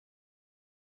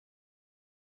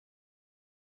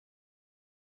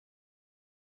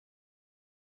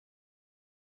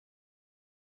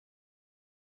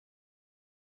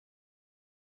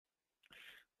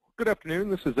Good afternoon.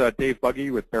 This is Dave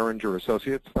Buggy with Behringer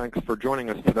Associates. Thanks for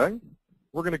joining us today.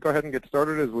 We're going to go ahead and get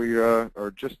started as we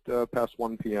are just past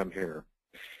 1 p.m. here.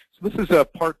 So this is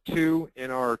part 2 in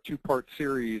our 2-part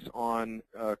series on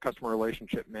customer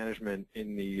relationship management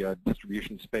in the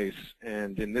distribution space.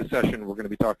 And in this session, we're going to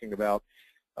be talking about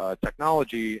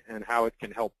technology and how it can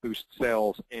help boost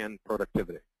sales and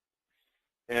productivity.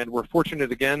 And we're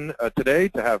fortunate again today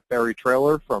to have Barry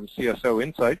Traylor from CSO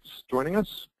Insights joining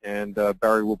us, and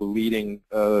Barry will be leading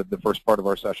the first part of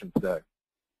our session today.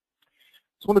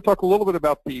 So I want to talk a little bit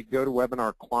about the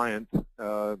GoToWebinar client.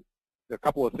 A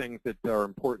couple of things that are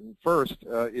important. First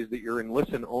is that you're in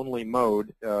listen-only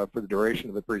mode for the duration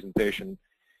of the presentation,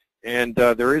 and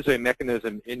there is a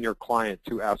mechanism in your client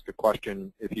to ask a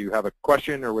question. If you have a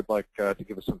question or would like to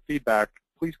give us some feedback,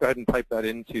 please go ahead and type that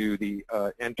into the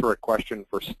enter a question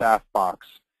for staff box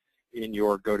in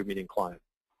your GoToMeeting client.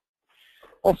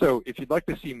 Also, if you'd like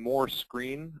to see more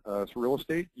screen real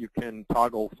estate, you can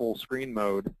toggle full screen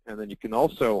mode, and then you can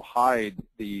also hide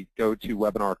the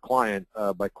GoToWebinar client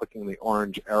by clicking the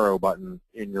orange arrow button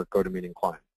in your GoToMeeting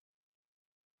client.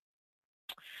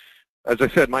 As I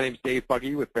said, my name is Dave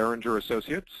Buggy with Behringer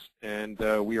Associates, and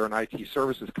we are an IT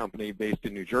services company based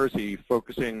in New Jersey,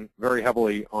 focusing very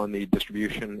heavily on the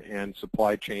distribution and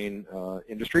supply chain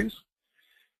industries.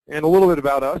 And a little bit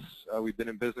about us, we've been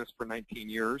in business for 19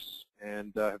 years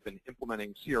and have been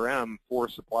implementing CRM for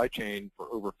supply chain for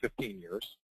over 15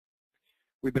 years.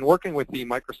 We've been working with the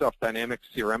Microsoft Dynamics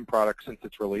CRM product since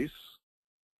its release.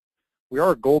 We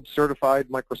are a gold certified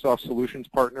Microsoft Solutions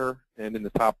partner and in the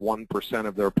top 1%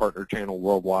 of their partner channel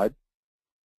worldwide.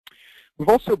 We've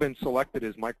also been selected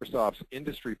as Microsoft's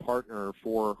industry partner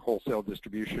for wholesale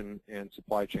distribution and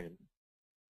supply chain.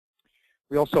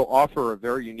 We also offer a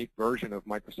very unique version of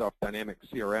Microsoft Dynamics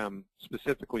CRM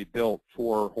specifically built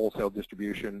for wholesale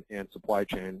distribution and supply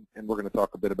chain, and we're going to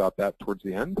talk a bit about that towards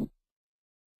the end.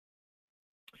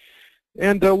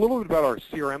 And a little bit about our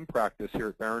CRM practice here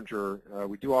at Behringer.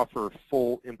 We do offer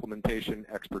full implementation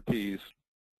expertise,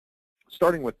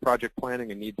 starting with project planning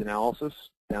and needs analysis,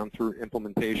 down through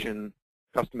implementation,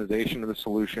 customization of the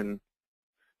solution,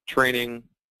 training,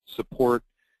 support,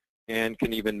 and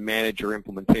can even manage your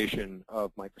implementation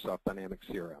of Microsoft Dynamics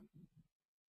CRM.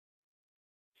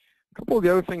 A couple of the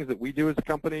other things that we do as a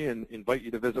company, and invite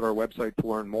you to visit our website to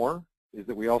learn more, is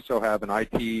that we also have an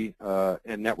IT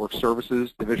and network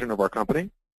services division of our company.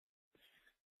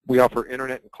 We offer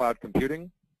internet and cloud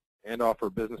computing and offer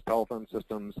business telephone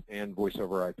systems and voice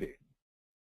over IP.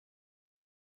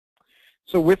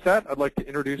 So with that, I'd like to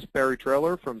introduce Barry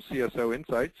Traylor from CSO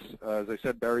Insights. As I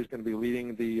said, Barry's going to be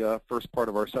leading the first part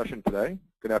of our session today.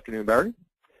 Good afternoon, Barry.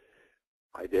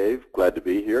 Hi, Dave. Glad to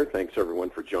be here. Thanks, everyone,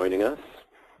 for joining us.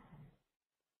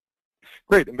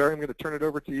 Great. And Barry, I'm going to turn it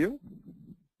over to you.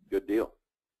 Good deal.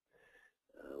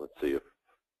 Let's see if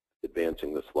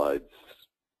advancing the slides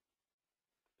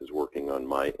is working on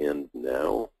my end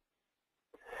now.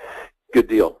 Good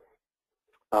deal.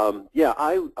 Yeah,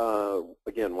 I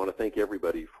again want to thank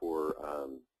everybody for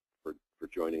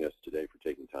joining us today, for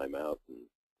taking time out, and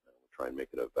try and make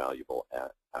it a valuable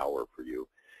hour for you.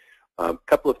 A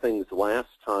couple of things. Last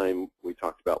time we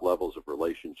talked about levels of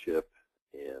relationship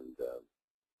and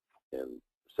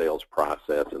sales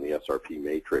process and the SRP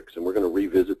matrix, and we're going to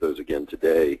revisit those again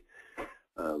today,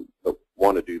 but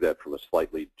want to do that from a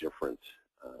slightly different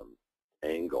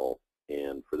angle.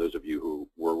 And for those of you who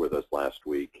were with us last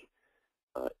week,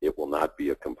 it will not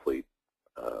be a complete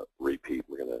repeat.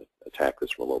 We're going to attack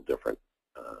this from a little different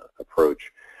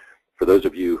approach. For those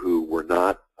of you who were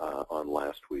not on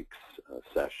last week's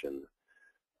session,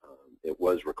 it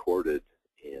was recorded,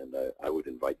 and I would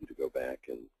invite you to go back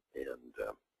and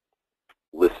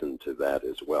listen to that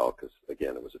as well, because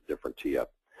again, it was a different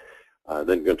tee-up.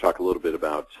 Then we're going to talk a little bit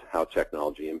about how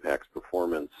technology impacts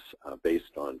performance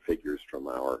based on figures from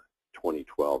our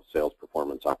 2012 Sales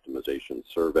Performance Optimization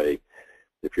Survey.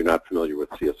 If you're not familiar with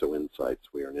CSO Insights,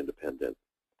 we are an independent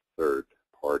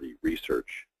third-party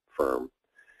research firm,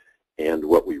 and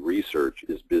what we research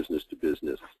is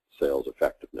business-to-business sales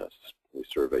effectiveness. We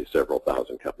survey several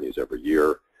thousand companies every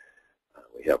year.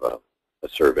 We have a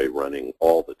survey running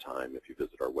all the time. If you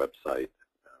visit our website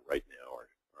right now,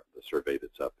 the survey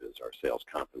that's up is our Sales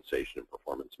Compensation and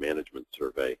Performance Management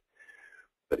Survey.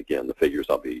 But again, the figures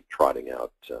I'll be trotting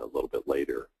out a little bit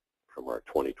later from our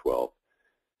 2012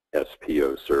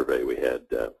 SPO survey. We had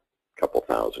a couple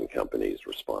thousand companies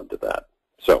respond to that.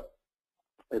 So,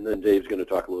 and then Dave's going to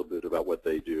talk a little bit about what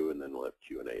they do, and then we'll have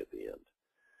Q&A at the end.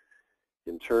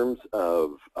 In terms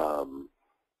of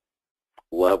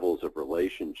levels of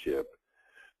relationship,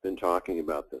 been talking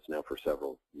about this now for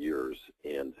several years,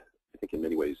 and I think in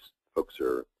many ways folks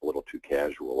are a little too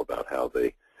casual about how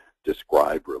they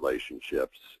describe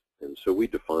relationships. And so we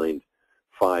defined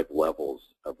 5 levels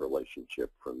of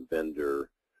relationship, from vendor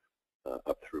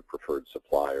up through preferred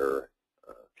supplier,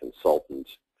 consultant,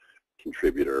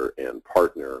 contributor, and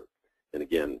partner. And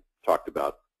again, talked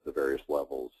about the various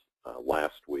levels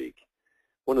last week.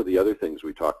 One of the other things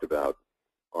we talked about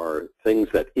are things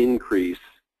that increase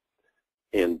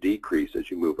and decrease as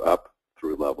you move up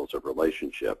through levels of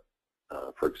relationship.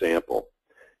 For example,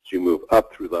 as you move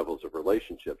up through levels of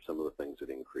relationship, some of the things that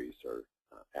increase are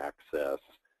access,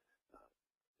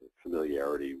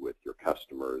 familiarity with your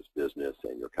customer's business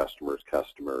and your customer's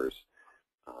customers,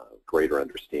 greater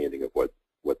understanding of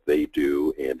what they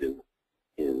do, and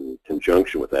in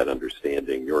conjunction with that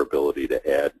understanding, your ability to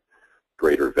add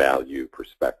greater value,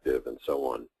 perspective, and so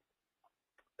on.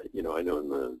 You know, I know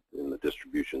in the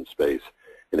distribution space,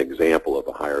 an example of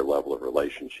a higher level of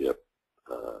relationship,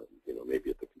 you know, maybe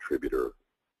at the contributor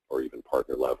or even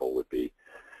partner level, would be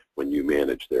when you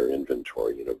manage their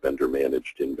inventory, you know, vendor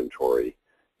managed inventory.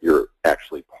 You're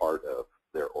actually part of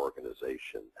their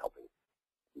organization, helping,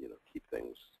 you know, keep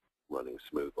things running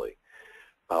smoothly.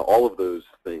 All of those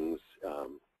things,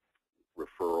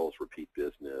 referrals, repeat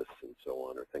business, and so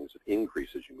on, are things that increase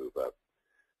as you move up.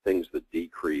 Things that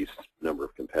decrease, number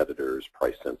of competitors,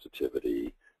 price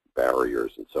sensitivity,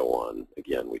 barriers, and so on.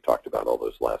 Again, we talked about all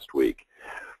those last week.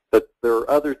 But there are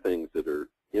other things that are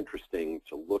interesting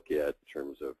to look at in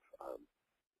terms of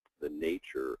the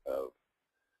nature of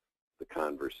the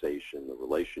conversation, the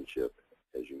relationship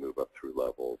as you move up through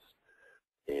levels.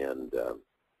 And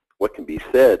what can be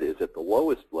said is at the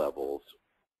lowest levels,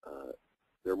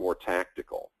 they're more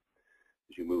tactical.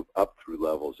 As you move up through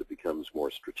levels, it becomes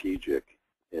more strategic.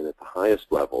 And at the highest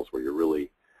levels, where you're really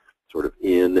sort of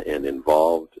in and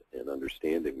involved and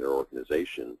understanding their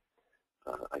organization,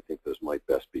 I think those might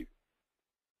best be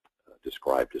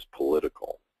described as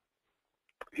political.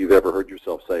 If you've ever heard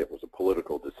yourself say it was a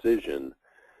political decision,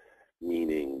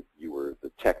 meaning you were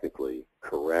the technically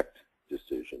correct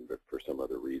decision, but for some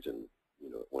other reason,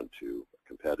 you know, it went to a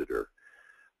competitor,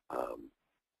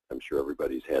 I'm sure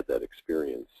everybody's had that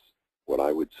experience. What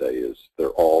I would say is they're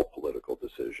all political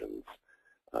decisions,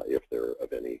 if they're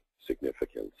of any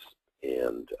significance,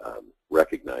 and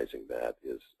recognizing that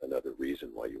is another reason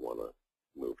why you want to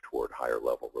move toward higher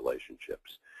level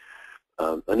relationships.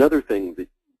 Another thing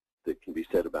that can be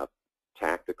said about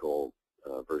tactical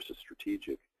versus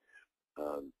strategic,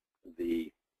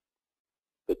 the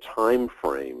time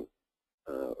frame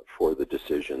for the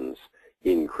decisions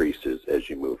increases as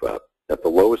you move up. At the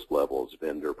lowest levels,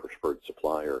 vendor, preferred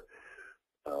supplier,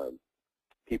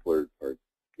 people are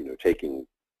you know, taking,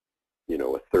 you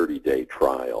know, a 30-day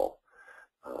trial.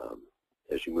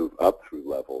 As you move up through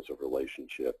levels of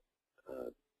relationship,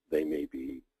 they may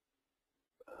be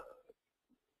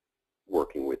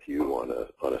working with you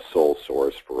on a sole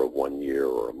source for a 1-year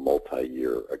or a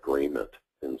multi-year agreement.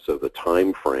 And so the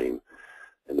time frame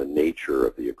and the nature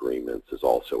of the agreements is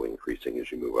also increasing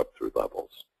as you move up through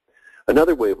levels.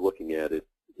 Another way of looking at it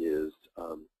is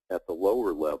at the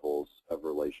lower levels of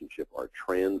relationship are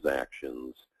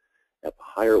transactions. At the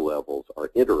higher levels are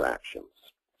interactions.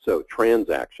 So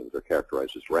transactions are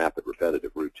characterized as rapid,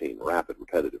 repetitive, routine, rapid,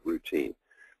 repetitive, routine.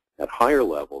 At higher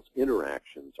levels,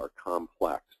 interactions are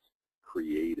complex,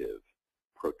 creative,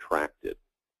 protracted.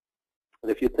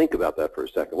 And if you think about that for a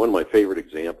second, one of my favorite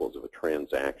examples of a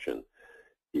transaction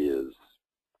is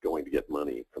going to get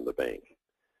money from the bank.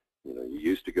 You know, you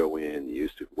used to go in, you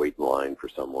used to wait in line for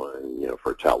someone, you know,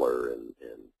 for a teller and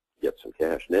get some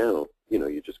cash. Now, you know,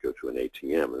 you just go to an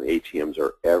ATM, and the ATMs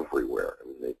are everywhere. I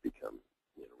mean, they've become,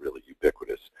 you know, really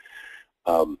ubiquitous.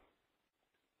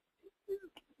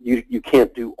 You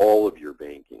can't do all of your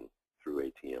banking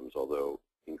through ATMs, although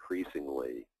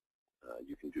increasingly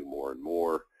you can do more and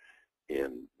more,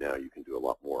 and now you can do a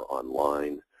lot more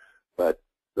online. But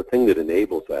the thing that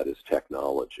enables that is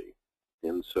technology.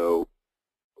 And so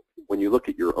when you look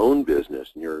at your own business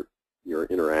and your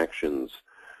interactions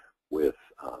with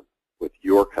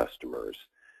your customers,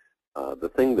 the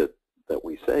thing that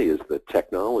we say is that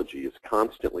technology is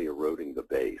constantly eroding the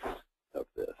base of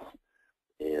this.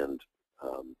 And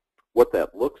what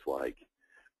that looks like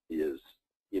is,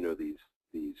 you know,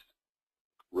 these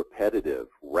repetitive,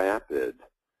 rapid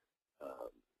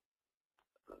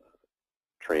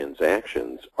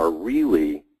transactions are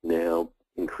really now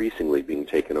increasingly being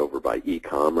taken over by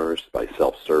e-commerce, by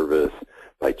self-service,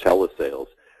 by telesales.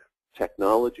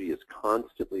 Technology is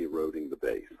constantly eroding the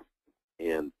base.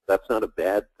 And that's not a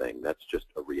bad thing. That's just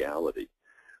a reality.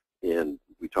 And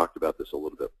we talked about this a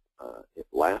little bit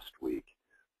last week.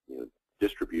 You know,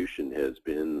 distribution has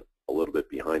been a little bit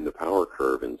behind the power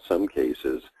curve in some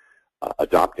cases,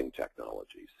 adopting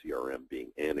technology, CRM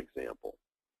being an example.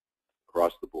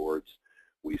 Across the boards,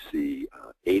 we see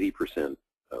 80%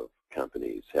 of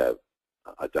companies have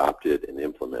adopted and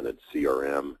implemented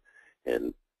CRM,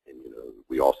 and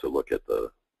we also look at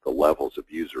the levels of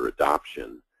user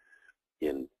adoption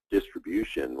in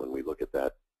distribution. When we look at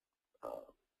that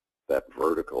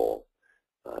vertical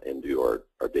and do our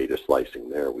data slicing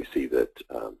there, we see that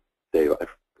Dave, I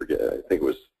think it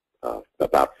was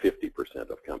about 50%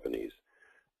 of companies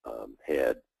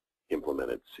had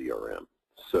implemented CRM.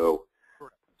 So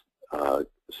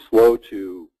slow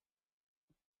to,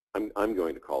 I'm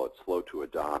going to call it slow to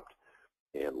adopt,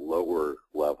 and lower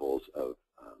levels of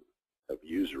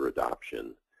user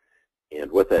adoption. And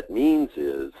what that means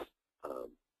is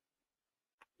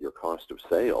your cost of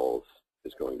sales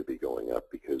is going to be going up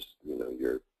because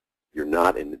you're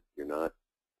not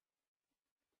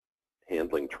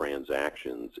handling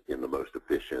transactions in the most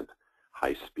efficient,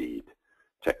 high-speed,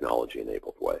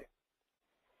 technology-enabled way.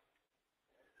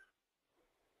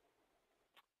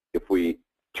 If we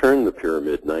turn the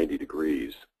pyramid 90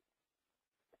 degrees,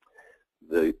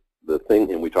 the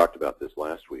thing, and we talked about this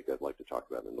last week, I'd like to talk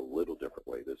about it in a little different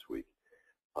way this week.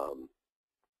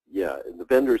 Yeah, the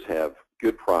vendors have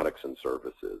good products and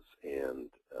services, and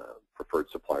preferred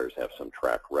suppliers have some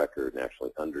track record and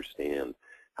actually understand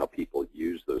how people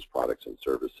use those products and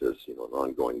services, on an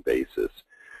ongoing basis.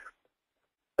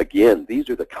 Again, these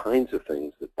are the kinds of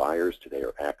things that buyers today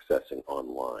are accessing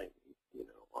online,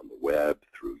 on the web,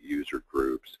 through user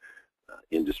groups,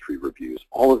 industry reviews.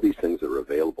 All of these things are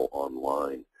available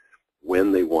online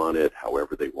when they want it,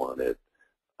 however they want it,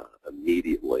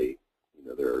 immediately.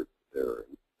 There are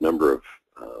a number of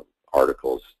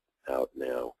articles out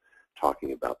now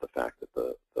talking about the fact that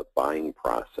the buying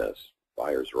process,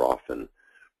 buyers are often,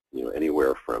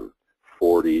 anywhere from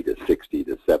 40 to 60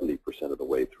 to 70% of the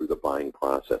way through the buying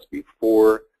process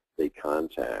before they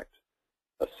contact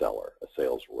a seller, a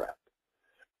sales rep.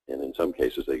 And in some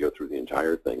cases, they go through the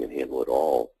entire thing and handle it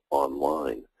all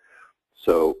online.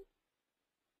 So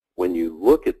when you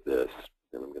look at this,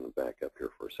 and I'm going to back up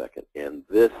here for a second, and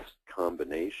this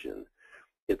combination,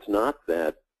 it's not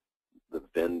that the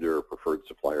vendor preferred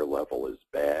supplier level is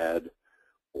bad,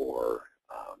 or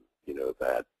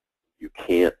that you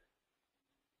can't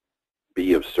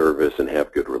be of service and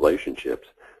have good relationships.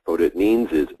 But what it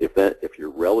means is if you're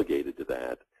relegated to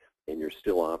that and you're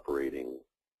still operating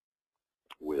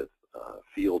with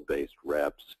field-based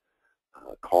reps,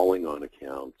 calling on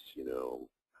accounts,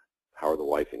 how are the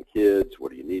wife and kids?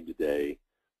 What do you need today?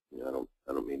 I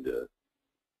don't mean to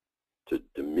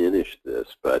diminish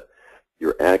this, but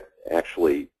you're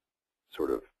actually sort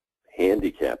of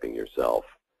handicapping yourself,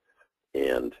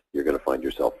 and you're going to find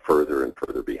yourself further and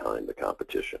further behind the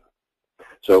competition.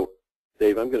 So,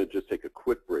 Dave, I'm going to just take a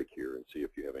quick break here and see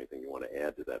if you have anything you want to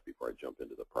add to that before I jump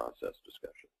into the process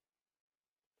discussion.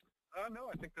 No,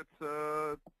 I think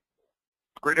that's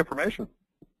great information.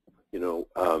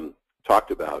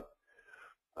 Talked about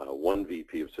one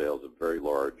VP of sales of a very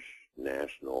large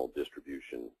national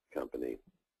distribution company,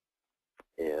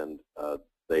 and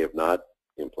they have not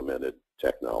implemented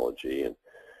technology, and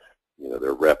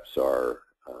their reps are,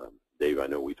 Dave, I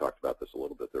know we talked about this a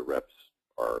little bit, their reps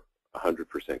are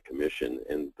 100% commission,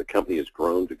 and the company has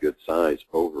grown to good size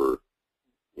over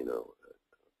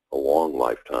a long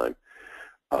lifetime.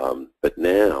 But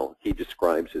now he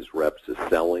describes his reps as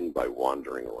selling by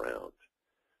wandering around,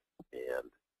 and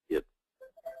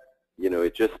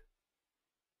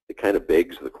it kind of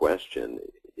begs the question: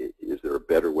 is there a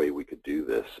better way we could do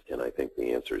this? And I think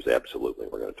the answer is absolutely.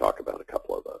 We're going to talk about a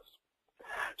couple of those.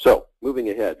 So moving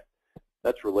ahead,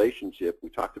 that's relationship. We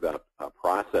talked about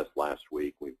process last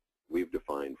week. We've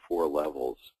defined 4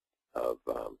 levels of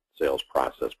sales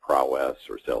process prowess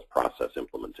or sales process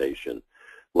implementation.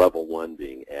 Level 1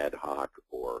 being ad hoc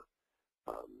or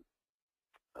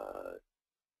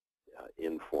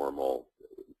informal.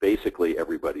 Basically,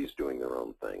 everybody's doing their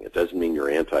own thing. It doesn't mean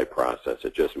you're anti-process.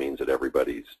 It just means that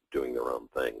everybody's doing their own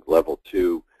thing. Level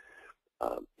 2,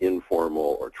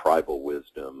 informal or tribal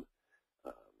wisdom.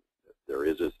 There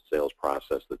is a sales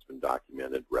process that's been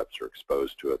documented. Reps are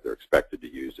exposed to it. They're expected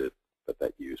to use it, but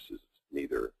that use is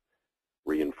neither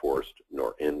reinforced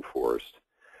nor enforced.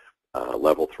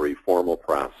 Level 3, formal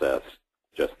process,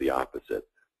 just the opposite.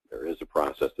 There is a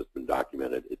process that's been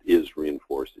documented. It is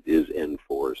reinforced. It is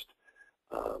enforced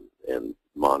and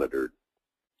monitored.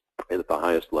 And at the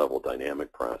highest level,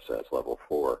 dynamic process, level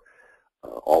 4,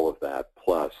 all of that,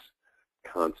 plus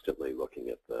constantly looking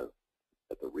at the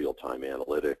real-time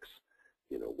analytics,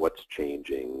 what's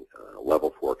changing.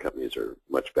 Level 4 companies are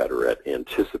much better at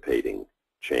anticipating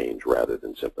change rather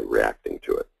than simply reacting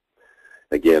to it.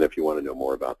 Again, if you want to know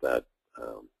more about that,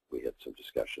 we had some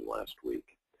discussion last week.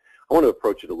 I want to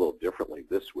approach it a little differently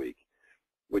this week,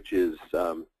 which is,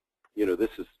 this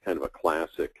is kind of a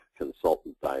classic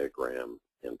consultant diagram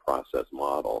and process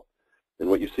model. And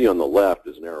what you see on the left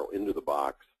is an arrow into the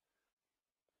box,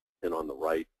 and on the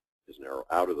right is an arrow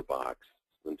out of the box.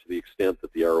 And to the extent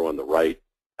that the arrow on the right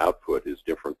output is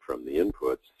different from the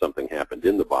inputs, something happened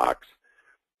in the box,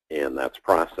 and that's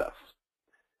process.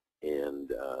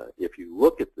 And if you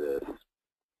look at this,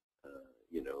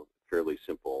 fairly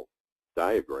simple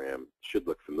diagram, should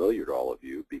look familiar to all of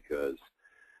you because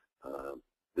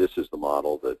this is the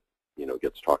model that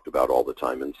gets talked about all the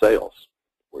time in sales,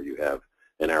 where you have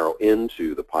an arrow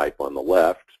into the pipe on the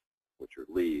left, which are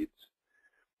leads,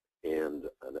 and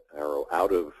an arrow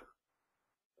out of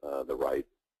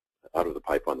the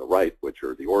pipe on the right, which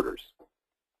are the orders.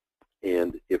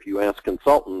 And if you ask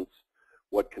consultants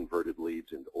what converted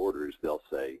leads into orders, they'll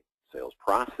say sales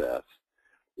process.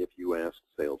 If you ask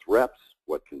sales reps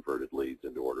what converted leads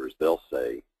into orders, they'll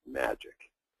say magic.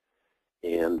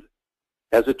 And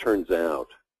as it turns out,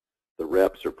 the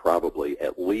reps are probably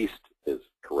at least as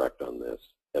correct on this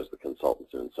as the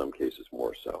consultants, and in some cases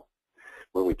more so.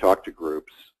 When we talk to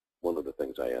groups, one of the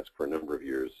things I asked for a number of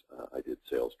years, I did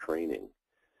sales training,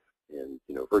 and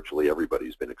virtually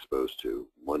everybody's been exposed to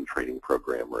one training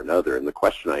program or another. And the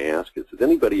question I ask is, has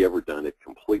anybody ever done it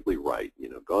completely right?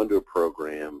 Gone to a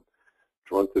program,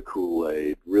 drunk the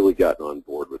Kool-Aid, really gotten on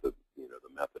board with the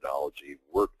methodology,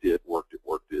 worked it,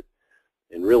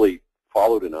 and really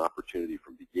followed an opportunity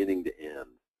from beginning to end,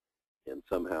 and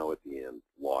somehow at the end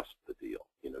lost the deal.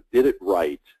 Did it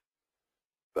right,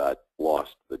 but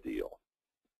lost the deal.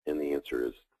 And the answer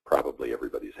is probably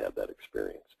everybody's had that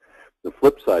experience. The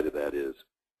flip side of that is,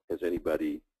 has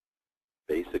anybody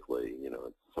basically,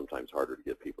 it's sometimes harder to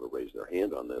get people to raise their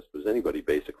hand on this, but has anybody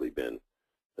basically been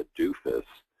a doofus,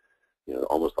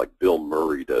 almost like Bill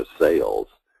Murray does sales,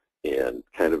 and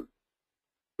kind of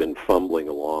been fumbling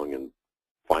along, and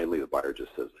finally the buyer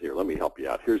just says, here, let me help you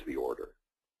out, here's the order.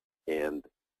 And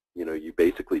you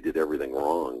basically did everything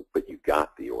wrong, but you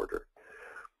got the order.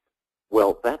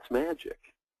 Well, that's magic.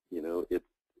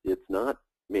 It's not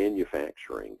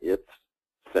manufacturing, it's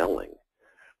selling.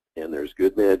 And there's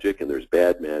good magic and there's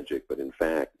bad magic, but in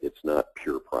fact, it's not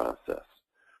pure process.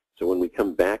 So when we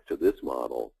come back to this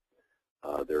model,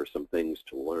 there are some things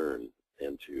to learn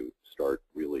and to start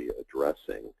really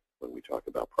addressing when we talk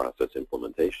about process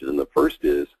implementation. And the first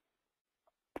is,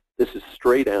 this is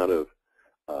straight out of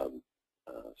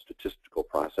statistical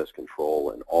process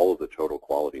control and all of the total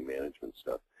quality management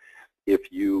stuff.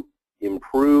 If you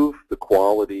improve the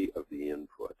quality of the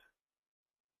input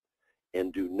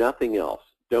and do nothing else,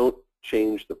 don't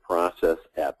change the process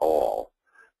at all,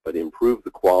 but improve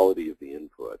the quality of the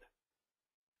input,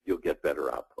 you'll get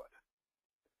better output.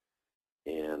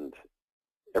 And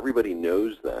everybody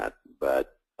knows that,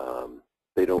 but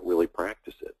they don't really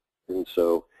practice it. And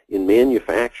so in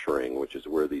manufacturing, which is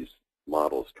where these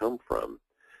models come from,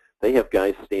 they have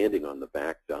guys standing on the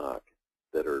back dock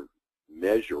that are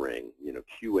measuring,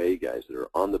 QA guys that are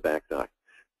on the back dock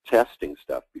testing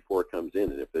stuff before it comes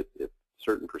in. And if a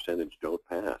certain percentage don't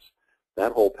pass,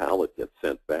 that whole pallet gets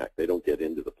sent back. They don't get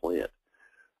into the plant.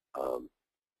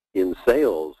 In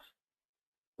sales,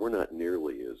 we're not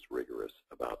nearly as rigorous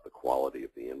about the quality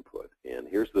of the input. And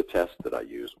here's the test that I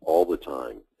use all the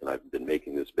time, and I've been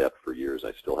making this bet for years.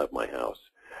 I still have my house.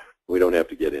 We don't have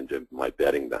to get into my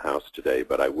betting the house today,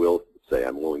 but I will say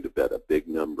I'm willing to bet a big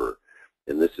number,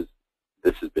 and this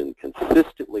has been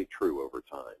consistently true over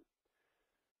time.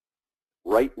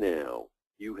 Right now,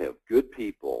 you have good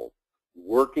people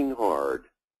working hard,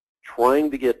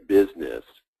 trying to get business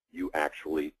you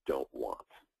actually don't want.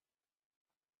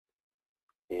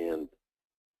 And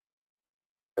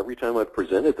every time I've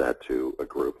presented that to a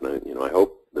group, and I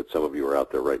hope that some of you are out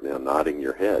there right now nodding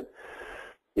your head,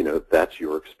 that's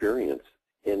your experience.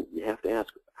 And you have to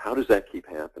ask, how does that keep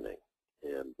happening?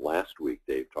 And last week,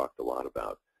 Dave talked a lot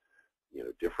about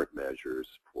different measures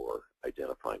for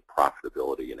identifying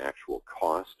profitability and actual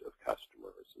cost of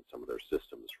customers and some of their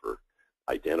systems for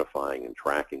identifying and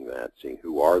tracking that, seeing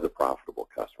who are the profitable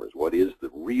customers, what is the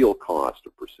real cost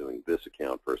of pursuing this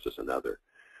account versus another.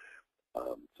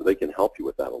 So they can help you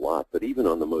with that a lot. But even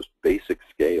on the most basic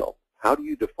scale, how do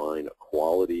you define a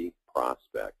quality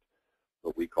prospect,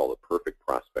 what we call a perfect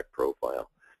prospect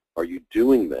profile? Are you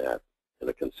doing that in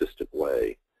a consistent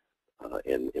way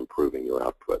and improving your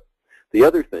output? The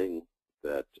other thing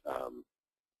that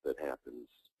happens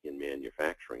in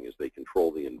manufacturing is they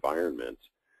control the environment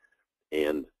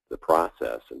and the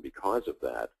process, and because of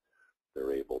that,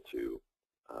 they're able to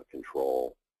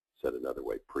control, said another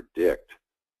way, predict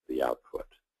the output.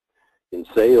 In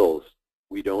sales,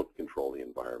 we don't control the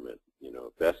environment. You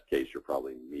know, best case, you're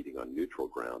probably meeting on neutral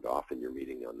ground. Often you're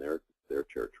meeting on their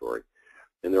territory.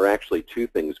 And there are actually two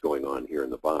things going on here in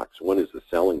the box. One is the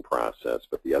selling process,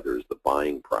 but the other is the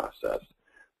buying process.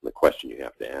 And the question you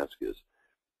have to ask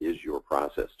is your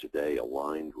process today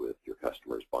aligned with your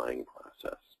customer's buying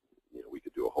process? You know, we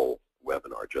could do a whole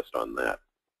webinar just on that,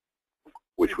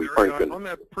 which we aren't going to do. On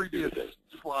that previous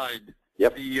slide,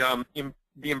 yep.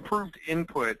 The improved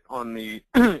input on the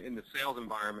in the sales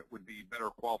environment would be better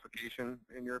qualification,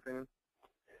 in your opinion?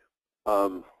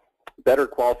 Better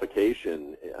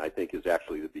qualification, I think, is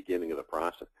actually the beginning of the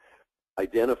process.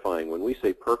 Identifying, when we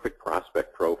say perfect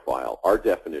prospect profile, our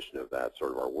definition of that,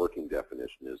 sort of our working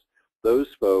definition, is those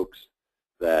folks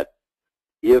that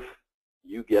if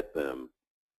you get them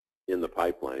in the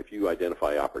pipeline, if you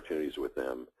identify opportunities with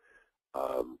them,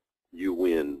 you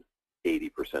win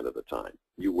 80% of the time.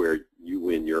 You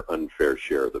win your unfair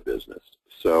share of the business.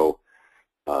 So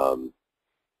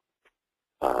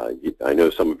I know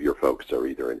some of your folks are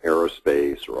either in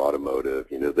aerospace or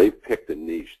automotive. You know, they've picked a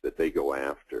niche that they go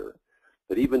after.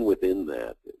 But even within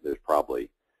that, there's probably,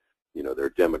 you know, there are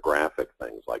demographic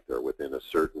things, like they're within a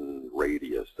certain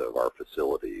radius of our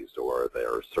facilities, or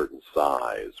they're a certain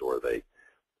size, or they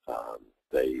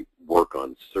work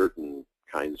on certain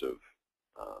kinds of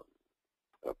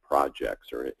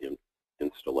projects or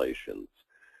installations.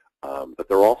 But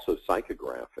there are also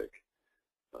psychographic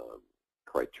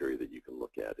criteria that you can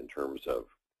look at in terms of,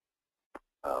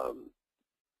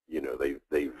 you know,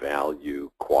 they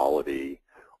value quality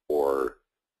or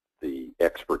the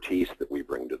expertise that we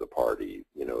bring to the party.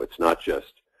 You know, it's not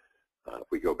just, if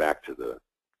we go back to the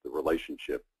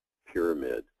relationship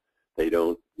pyramid, they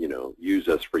don't, you know, use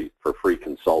us for free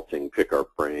consulting, pick our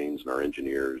brains and our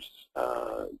engineers'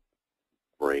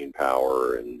 brain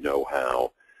power and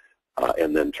know-how,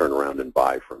 and then turn around and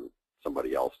buy from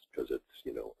somebody else because it's,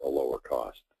 you know, a lower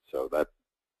cost. So that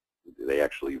they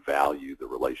actually value the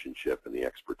relationship and the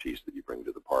expertise that you bring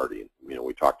to the party. You know,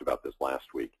 we talked about this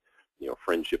last week. You know,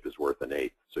 friendship is worth an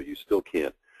eighth. So you still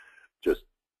can't just,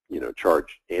 you know,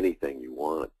 charge anything you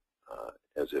want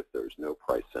as if there's no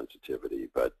price sensitivity.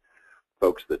 But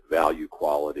folks that value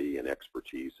quality and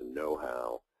expertise and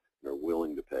know-how and are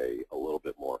willing to pay a little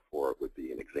bit more for it would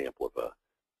be an example of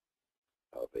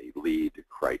a lead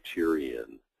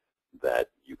criterion that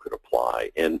you could apply.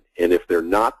 And if they're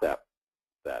not that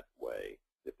way,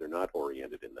 if they're not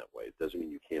oriented in that way, it doesn't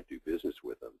mean you can't do business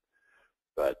with them.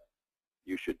 But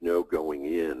you should know going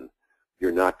in,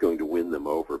 you're not going to win them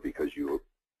over because you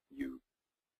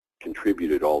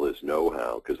contributed all this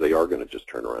know-how, because they are going to just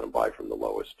turn around and buy from the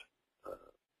lowest,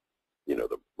 you know,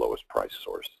 the lowest price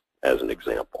source, as an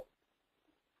example.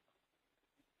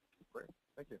 Great,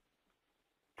 thank you.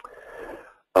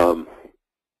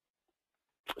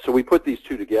 So we put these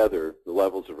two together, the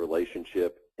levels of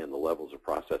relationship and the levels of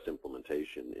process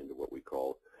implementation, into what we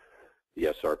call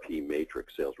the SRP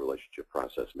matrix, sales relationship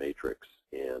process matrix.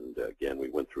 And again, we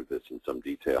went through this in some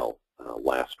detail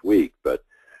last week, but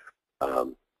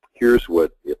here's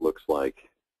what it looks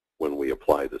like when we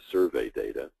apply the survey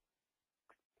data.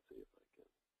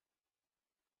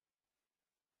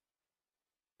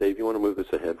 Dave, you want to move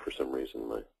this ahead? For some reason,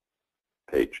 my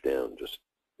page down just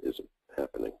isn't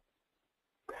happening.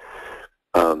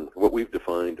 What we've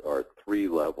defined are 3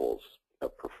 levels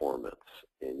of performance,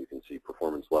 and you can see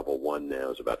performance level 1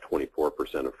 now is about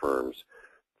 24% of firms,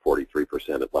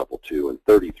 43% at level 2, and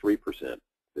 33%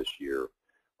 this year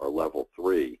are level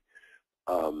 3.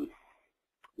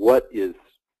 What is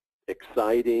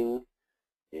exciting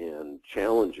and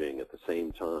challenging at the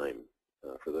same time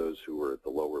for those who are at the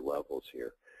lower levels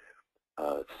here?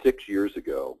 6 years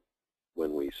ago,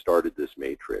 when we started this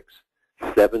matrix,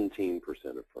 17%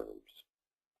 of firms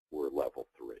were level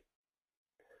 3.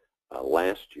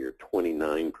 Last year,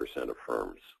 29% of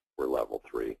firms were level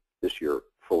 3. This year,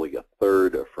 fully a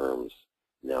third of firms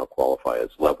now qualify as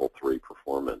level 3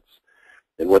 performance.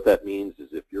 And what that means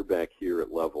is if you're back here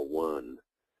at level 1,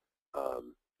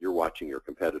 you're watching your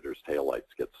competitors'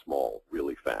 taillights get small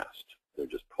really fast. They're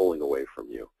just pulling away from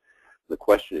you. The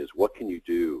question is, what can you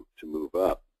do to move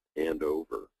up and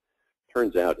over?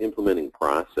 Turns out implementing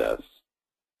process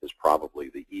is probably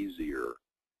the easier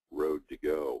road to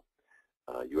go.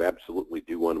 You absolutely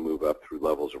do want to move up through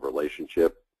levels of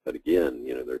relationship, but again,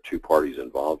 you know, there are 2 parties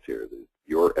involved here. There's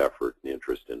your effort and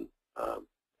interest in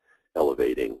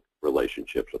elevating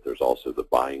relationships, but there's also the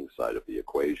buying side of the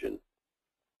equation.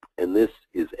 And this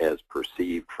is as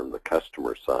perceived from the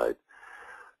customer side.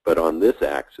 But on this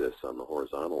axis, on the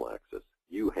horizontal axis,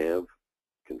 you have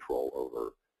control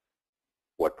over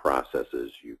what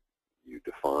processes you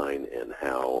define and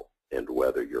how and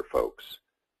whether your folks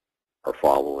are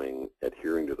following,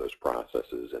 adhering to those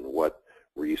processes, and what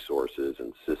resources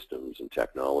and systems and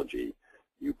technology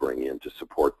you bring in to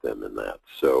support them in that.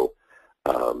 So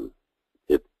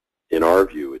in our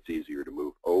view, it's easier to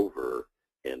move over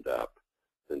and up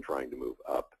than trying to move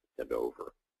up and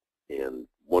over. And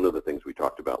one of the things we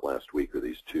talked about last week are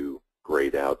these two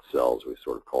grayed out cells we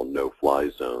sort of call no-fly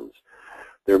zones.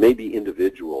 There may be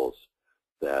individuals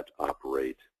that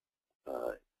operate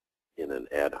in an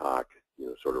ad hoc,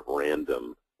 sort of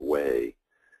random way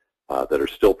that are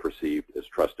still perceived as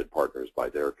trusted partners by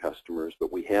their customers,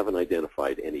 but we haven't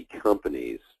identified any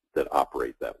companies that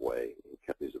operate that way,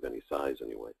 companies of any size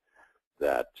anyway,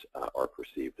 that are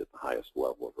perceived at the highest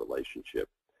level of relationship.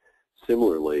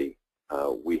 Similarly,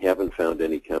 we haven't found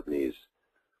any companies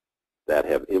that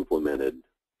have implemented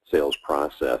sales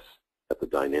process at the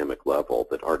dynamic level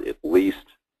that aren't at least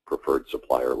preferred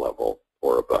supplier level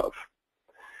or above.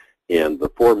 And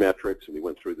the 4 metrics, and we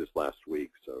went through this last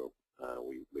week, so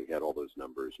we had all those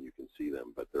numbers and you can see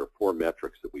them, but there are 4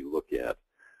 metrics that we look at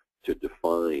to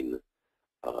define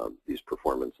these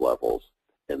performance levels,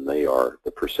 and they are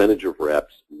the percentage of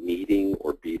reps meeting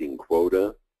or beating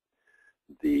quota,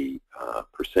 the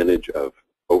percentage of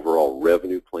overall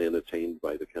revenue plan attained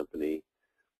by the company,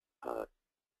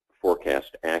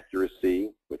 forecast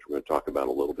accuracy, which we're going to talk about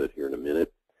a little bit here in a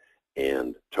minute,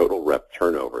 and total rep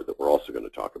turnover that we're also going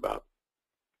to talk about.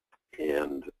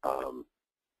 And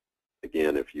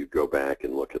again, if you go back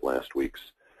and look at last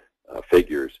week's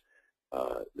figures,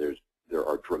 there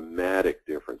are dramatic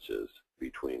differences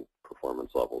between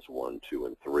performance levels 1, 2,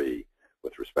 and 3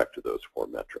 with respect to those 4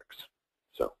 metrics.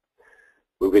 So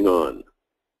moving on.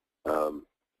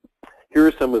 Here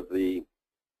are some of the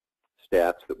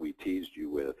stats that we teased you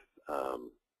with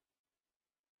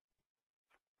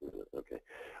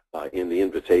in the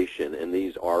invitation, and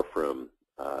these are from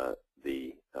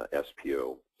the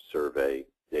SPO survey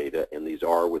data, and these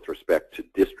are with respect to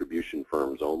distribution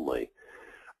firms only.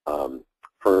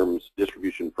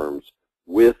 Distribution firms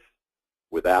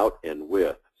without and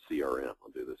with CRM.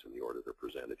 I'll do this in the order they're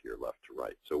presented here, left to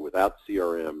right. So without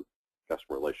CRM,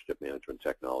 customer relationship management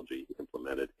technology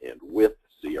implemented, and with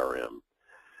CRM.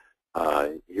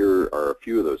 Here are a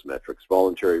few of those metrics.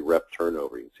 Voluntary rep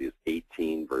turnover, you can see, is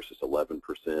 18 versus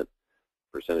 11%.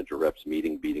 Percentage of reps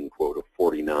meeting, beating quota,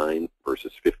 49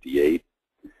 versus 58.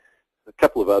 A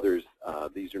couple of others,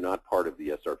 these are not part of the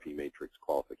SRP matrix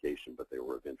qualification, but they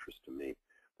were of interest to me.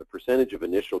 The percentage of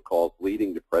initial calls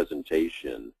leading to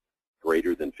presentation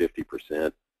greater than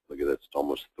 50%. Look at that, it's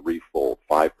almost threefold,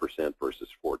 5% versus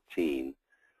 14.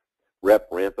 Rep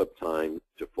ramp-up time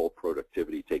to full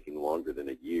productivity taking longer than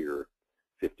a year,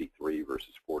 53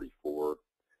 versus 44.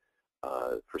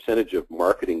 Percentage of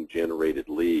marketing-generated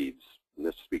leads, and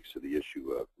this speaks to the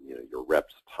issue of your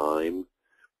reps' time,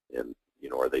 and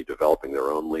are they developing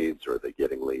their own leads, or are they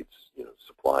getting leads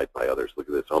supplied by others? Look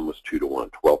at this, almost 2 to 1,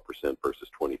 12% versus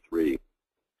 23.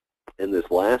 And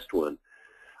this last one,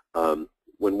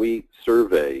 when we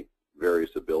survey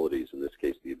various abilities, in this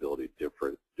case the ability to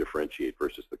differentiate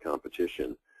versus the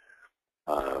competition,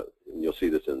 and you'll see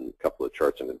this in a couple of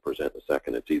charts I'm going to present in a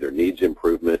second. It's either needs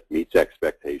improvement, meets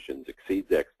expectations,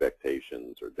 exceeds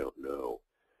expectations, or don't know.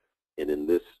 And in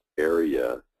this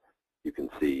area, you can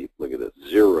see, look at this,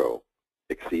 0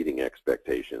 exceeding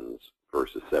expectations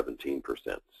versus 17%.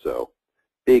 So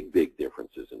big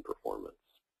differences in performance.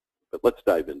 But let's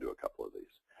dive into a couple of these.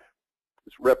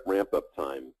 This rep ramp-up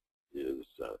time is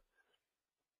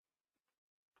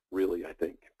really, I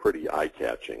think, pretty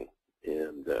eye-catching,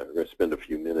 and we're going to spend a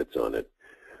few minutes on it.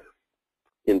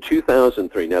 In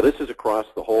 2003, now this is across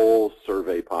the whole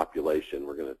survey population.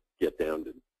 We're going to get down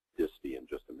to DISTI in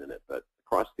just a minute, but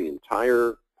across the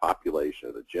entire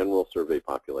population, the general survey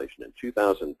population, in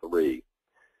 2003,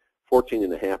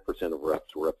 14.5% of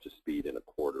reps were up to speed in a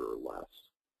quarter or less,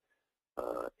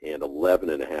 and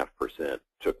 11.5%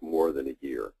 took more than a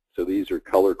year. So these are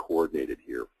color coordinated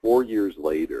here. 4 years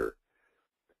later,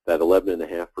 that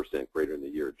 11.5% greater than a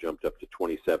year jumped up to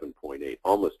 27.8,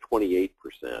 almost 28%,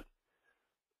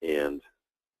 and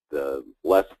the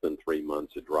less than 3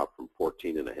 months it dropped from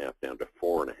 14.5 down to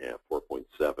 4.5,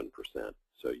 4.7%.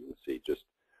 So you can see just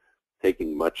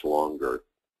taking much longer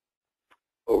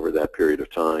over that period of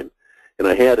time. And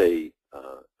I had a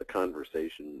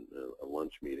conversation, a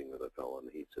lunch meeting with a fellow, and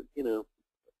he said,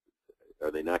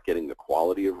 are they not getting the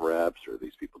quality of reps, or are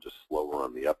these people just slower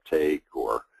on the uptake,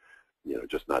 or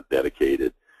just not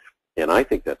dedicated? And I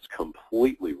think that's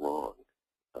completely wrong.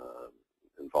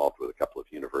 Involved with a couple of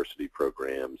university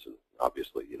programs, and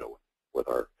obviously, with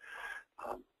our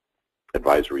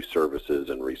advisory services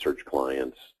and research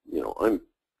clients, I'm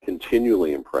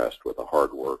continually impressed with the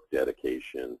hard work,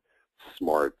 dedication,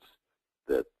 smarts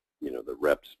that the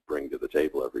reps bring to the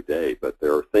table every day. But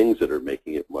there are things that are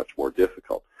making it much more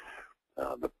difficult.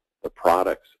 The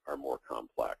products are more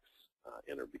complex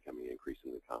and are becoming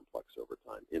increasingly complex over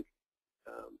time.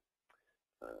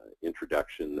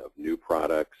 Introduction of new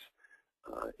products,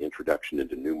 introduction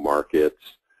into new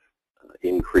markets,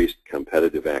 increased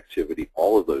competitive activity,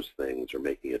 all of those things are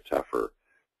making it tougher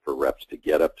for reps to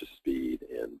get up to speed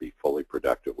and be fully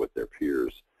productive with their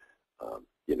peers,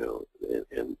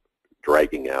 and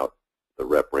dragging out the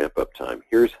rep ramp-up time.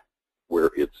 Here's where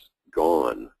it's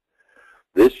gone.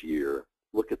 This year,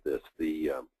 look at this,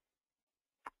 the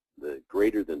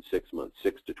greater than 6 months,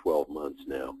 6 to 12 months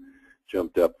now,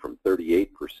 jumped up from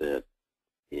 38%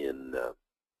 in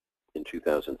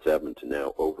 2007 to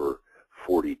now over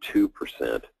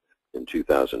 42% in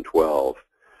 2012.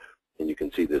 And you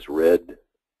can see this red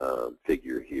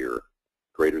figure here,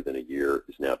 greater than a year,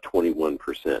 is now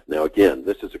 21%. Now again,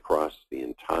 this is across the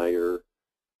entire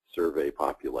survey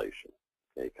population,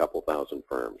 okay, a couple thousand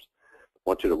firms. I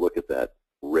want you to look at that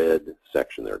red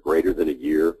section there, greater than a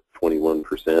year,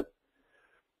 21%.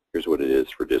 Here's what it is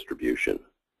for distribution,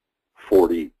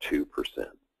 42%.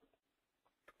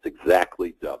 It's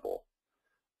exactly double,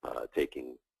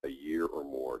 taking a year or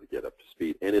more to get up to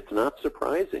speed. And it's not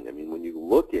surprising. I mean, when you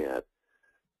look at,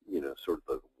 sort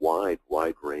of the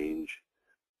wide range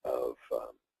of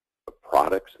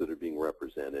products that are being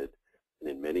represented, and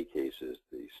in many cases,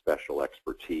 the special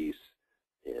expertise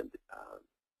and,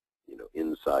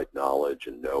 inside knowledge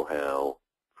and know-how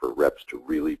for reps to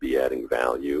really be adding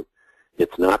value,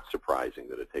 it's not surprising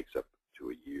that it takes up to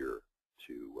a year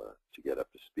to get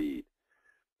up to speed.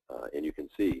 And you can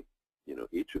see,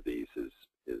 each of these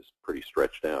is pretty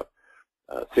stretched out.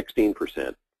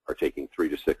 16% are taking 3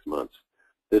 to 6 months.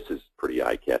 This is pretty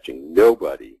eye-catching.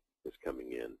 Nobody is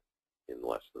coming in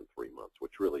less than 3 months,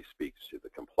 which really speaks to the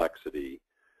complexity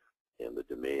and the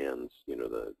demands,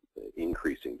 the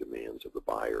increasing demands of the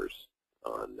buyers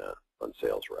on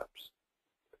sales reps.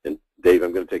 And Dave,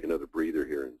 I'm going to take another breather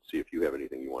here and see if you have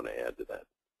anything you want to add to that.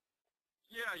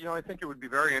 Yeah, I think it would be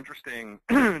very interesting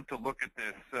to look at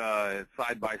this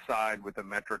side by side with a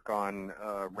metric on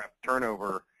rep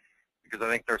turnover, because I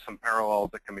think there's some parallels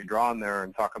that can be drawn there,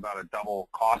 and talk about a double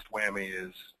cost whammy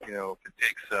is, if it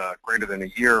takes greater than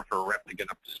a year for a rep to get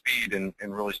up to speed and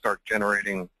really start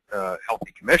generating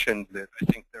healthy commissions, that I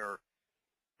think their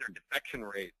defection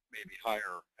rate may be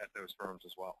higher at those firms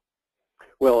as well.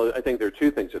 Well, I think there are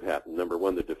two things that happen. Number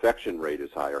one, the defection rate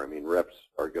is higher. I mean, reps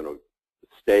are going to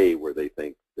stay where they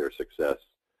think their success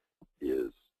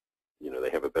is, they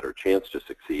have a better chance to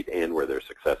succeed, and where their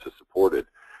success is supported.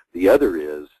 The other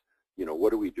is,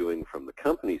 what are we doing from the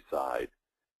company side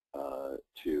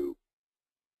to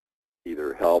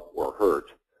either help or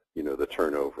hurt, the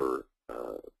turnover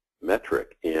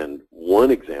metric. And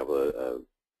one example,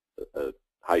 a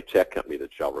high-tech company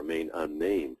that shall remain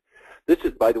unnamed. This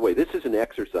is, by the way, this is an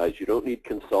exercise. You don't need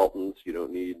consultants. You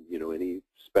don't need, any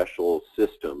special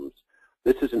systems.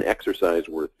 This is an exercise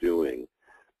worth doing,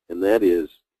 and that is,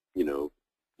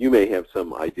 you may have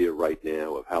some idea right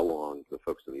now of how long, the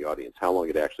folks in the audience, how long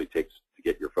it actually takes to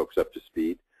get your folks up to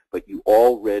speed, but you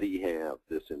already have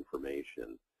this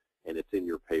information, and it's in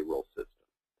your payroll system.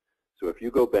 So if you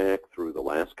go back through the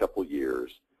last couple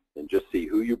years and just see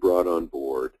who you brought on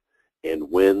board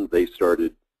and when they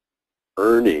started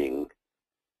earning,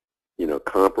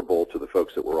 comparable to the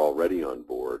folks that were already on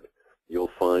board,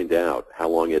 you'll find out how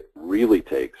long it really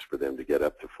takes for them to get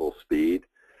up to full speed.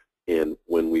 And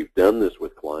when we've done this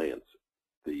with clients,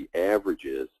 the average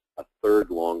is a third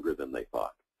longer than they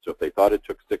thought. So if they thought it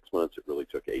took 6 months, it really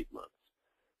took 8 months.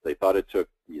 If they thought it took,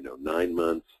 9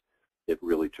 months, it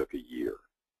really took a year.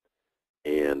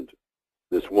 And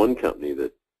this one company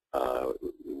that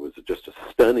was just a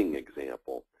stunning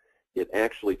example, it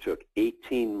actually took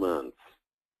 18 months.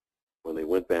 When they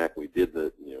went back, we did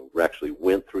we actually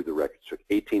went through the records. It took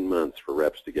 18 months for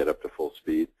reps to get up to full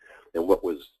speed. And what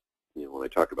was, when I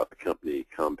talk about the company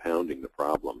compounding the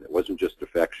problem, it wasn't just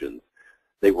defections.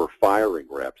 They were firing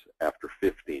reps after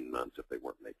 15 months if they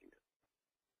weren't making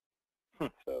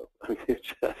it. So, I mean,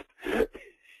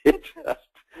 it just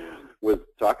was,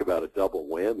 talk about a double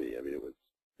whammy. I mean, it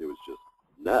was just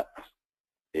nuts.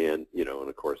 And, and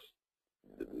of course,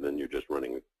 then you're just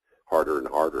running harder and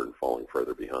harder and falling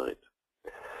further behind.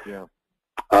 Yeah.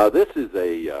 This is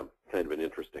a kind of an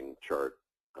interesting chart.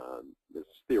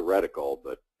 It's theoretical,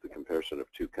 but the comparison of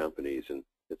two companies, and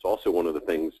it's also one of the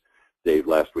things, Dave,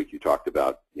 last week you talked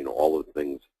about, all of the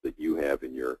things that you have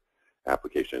in your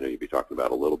application. I know you'll be talking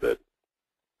about a little bit.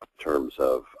 terms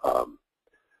of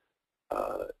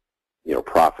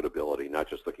profitability, not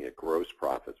just looking at gross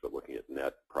profits, but looking at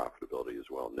net profitability as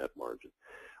well, net margin.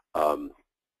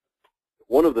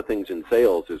 One of the things in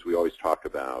sales is we always talk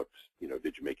about,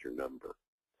 did you make your number?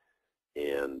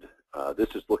 And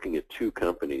this is looking at two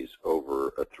companies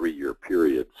over a 3-year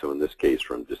period. So in this case,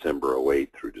 from December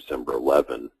 08 through December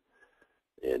 11.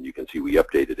 And you can see we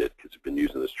updated it because we've been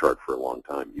using this chart for a long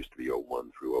time. It used to be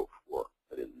 01 through 04.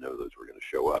 I didn't know those were going to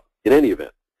show up. In any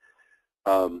event,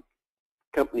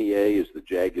 Company A is the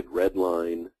jagged red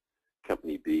line.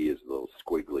 Company B is the little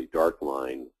squiggly dark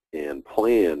line. And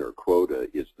plan or quota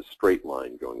is the straight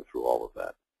line going through all of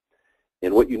that.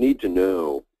 And what you need to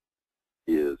know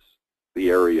is the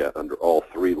area under all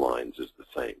 3 lines is the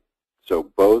same.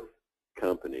 So both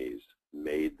companies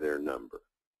made their number.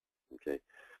 Okay.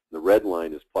 The red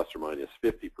line is plus or minus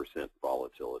 50%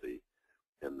 volatility,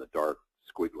 and the dark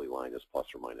squiggly line is plus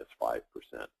or minus 5%.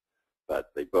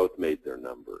 But they both made their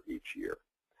number each year.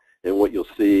 And what you'll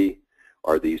see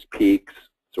are these peaks,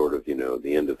 sort of,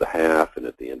 the end of the half and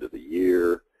at the end of the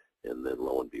year, and then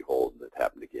lo and behold, it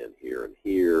happened again here and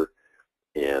here.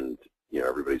 And,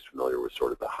 everybody's familiar with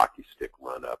sort of the hockey stick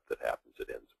run-up that happens at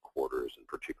ends of quarters and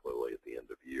particularly at the end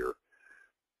of year.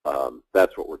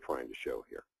 That's what we're trying to show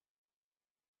here.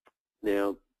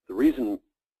 Now, the reason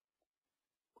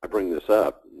I bring this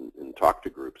up and talk to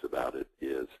groups about it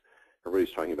is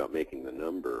everybody's talking about making the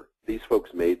number. These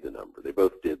folks made the number. They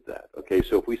both did that. Okay,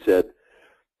 so if we said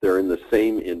they're in the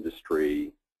same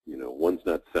industry, one's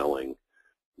not selling,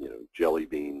 jelly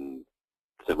bean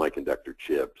semiconductor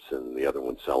chips and the other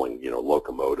one's selling,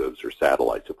 locomotives or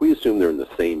satellites. If we assume they're in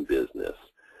the same business,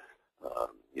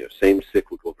 same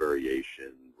cyclical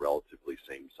variation, relatively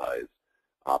same size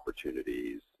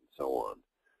opportunities, and so on,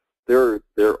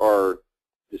 there are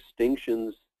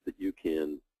distinctions that you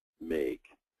can make.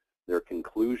 There are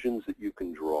conclusions that you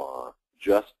can draw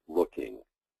just looking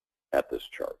at this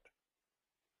chart.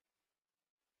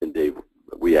 And Dave,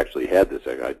 we actually had this.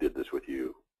 I did this with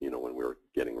you, when we were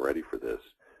getting ready for this.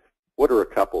 What are a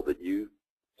couple that you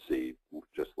see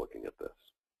just looking at this?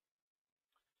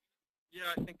 Yeah,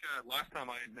 I think last time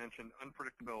I had mentioned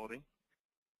unpredictability.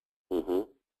 Mm-hmm.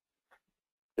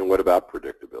 And what about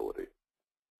predictability?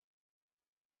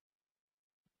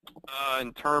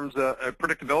 In terms of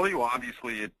predictability, well,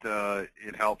 obviously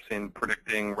it helps in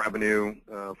predicting revenue,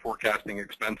 forecasting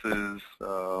expenses,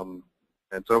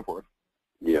 and so forth.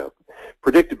 Yeah.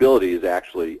 Predictability is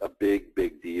actually a big,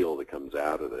 big deal that comes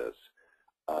out of this.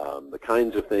 The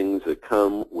kinds of things that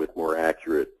come with more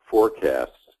accurate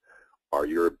forecasts are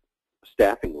your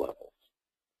staffing levels.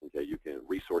 Okay, you can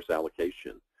resource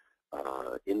allocation,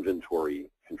 inventory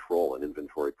control and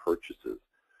inventory purchases.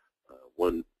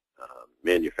 One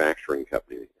manufacturing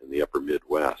company in the upper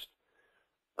Midwest,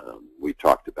 we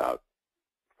talked about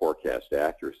forecast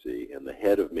accuracy, and the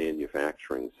head of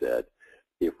manufacturing said,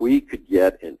 if we could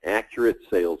get an accurate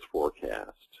sales forecast,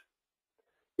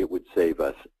 it would save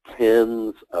us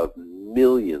tens of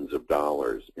millions of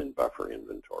dollars in buffer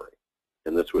inventory.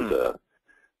 And this was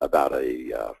about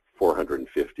a $450,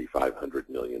 $500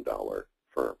 million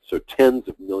firm. So tens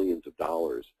of millions of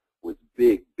dollars was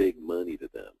big, big money to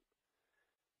them.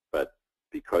 But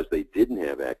because they didn't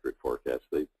have accurate forecasts,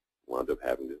 they wound up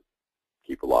having to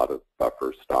keep a lot of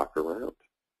buffer stock around.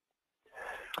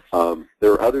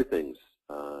 There are other things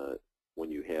when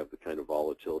you have the kind of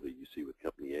volatility you see with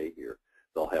Company A here.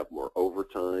 They'll have more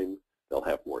overtime, they'll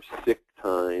have more sick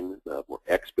time, they'll have more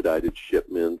expedited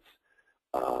shipments,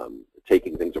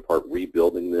 taking things apart,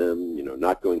 rebuilding them,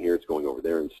 not going here, it's going over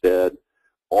there instead.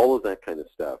 All of that kind of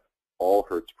stuff all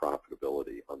hurts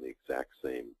profitability on the exact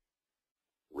same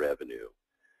revenue.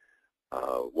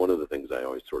 One of the things I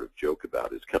always sort of joke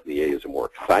about is Company A is a more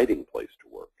exciting place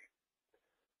to work,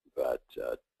 but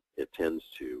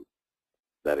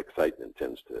that excitement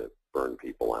tends to burn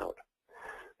people out.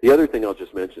 The other thing I'll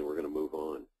just mention, we're going to move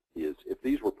on, is if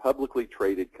these were publicly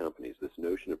traded companies, this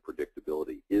notion of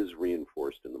predictability is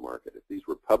reinforced in the market. If these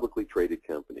were publicly traded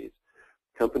companies,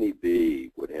 Company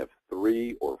B would have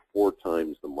 3 or 4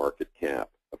 times the market cap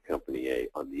of Company A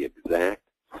on the exact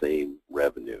same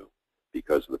revenue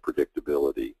because of the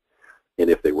predictability. And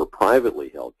if they were privately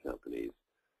held companies,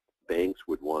 banks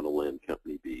would want to lend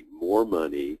Company B more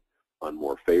money on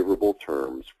more favorable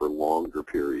terms for longer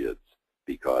periods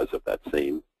because of that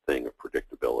same thing of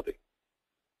predictability.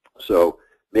 So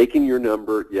making your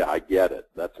number, yeah, I get it.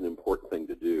 That's an important thing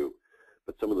to do.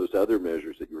 But some of those other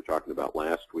measures that you were talking about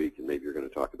last week, and maybe you're going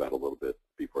to talk about a little bit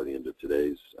before the end of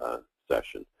today's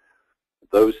session,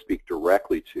 those speak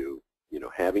directly to,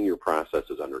 having your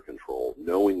processes under control,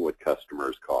 knowing what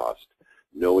customers cost,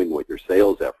 knowing what your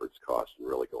sales efforts cost and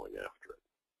really going after it.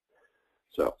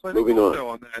 So I think moving also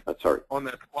on. Sorry. On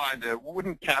that slide,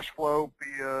 wouldn't cash flow be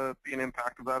an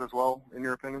impact of that as well, in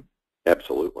your opinion?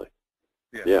 Absolutely.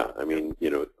 Yeah. Yeah. I mean,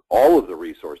 all of the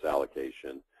resource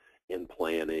allocation in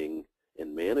planning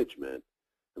and management.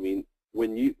 I mean,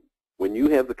 when you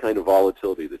have the kind of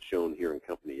volatility that's shown here in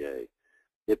Company A,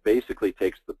 it basically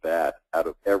takes the bat out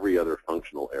of every other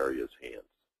functional area's hands,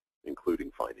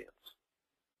 including finance.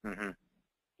 Mm-hmm.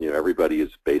 Everybody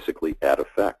is basically at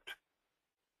effect.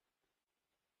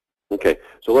 Okay,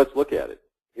 so let's look at it.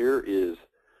 Here is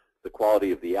the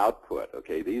quality of the output.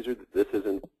 Okay, this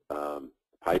isn't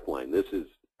pipeline. This is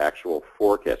actual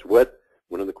forecast.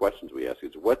 One of the questions we ask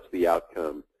is, what's the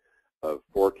outcome of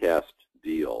forecast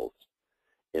deals?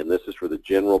 And this is for the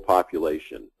general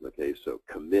population. Okay, so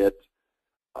commit,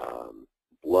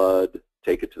 blood,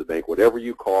 take it to the bank, whatever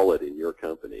you call it in your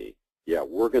company. Yeah,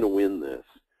 we're going to win this.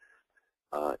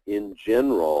 In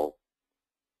general,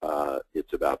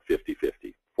 it's about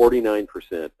 50-50.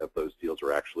 49% of those deals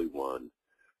are actually won,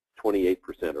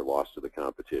 28% are lost to the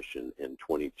competition, and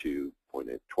 23%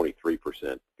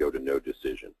 go to no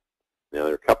decision. Now,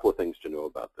 there are a couple of things to know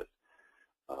about this.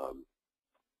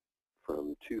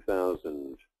 From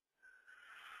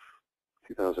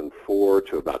 2004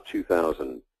 to about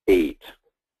 2008,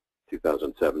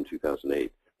 2007,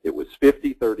 2008, it was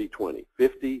 50-30-20,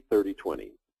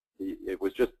 50-30-20. It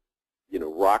was just,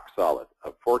 rock solid.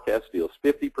 Of forecast deals,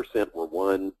 50% were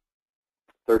won,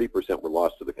 30% were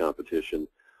lost to the competition,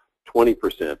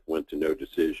 20% went to no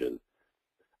decision.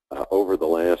 Over the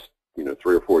last, 3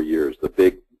 or 4 years, the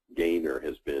big gainer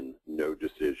has been no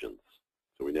decisions.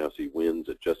 So we now see wins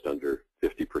at just under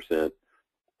 50%,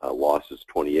 losses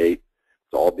 28.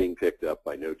 It's all being picked up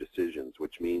by no decisions,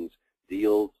 which means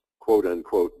deals, quote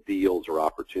unquote, deals or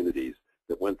opportunities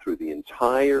that went through the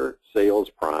entire sales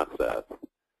process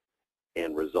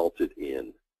and resulted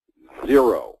in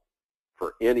 0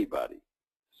 for anybody.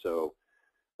 So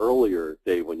earlier,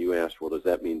 Dave, when you asked, well, does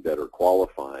that mean better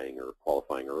qualifying or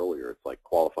qualifying earlier? It's like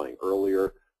qualifying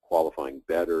earlier, qualifying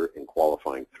better, and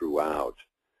qualifying throughout.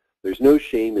 There's no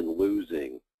shame in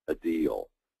losing a deal.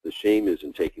 The shame is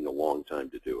in taking a long time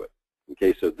to do it.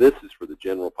 Okay, so this is for the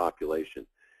general population.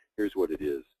 Here's what it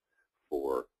is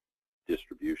for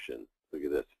distribution. Look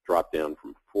at this, drop down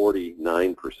from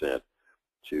 49%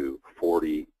 to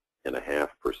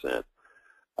 40.5%,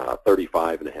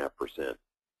 35.5%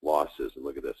 losses, and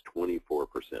look at this, 24%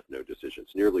 no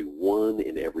decisions. Nearly 1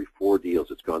 in every 4 deals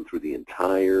that's gone through the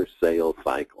entire sales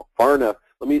cycle. Far enough,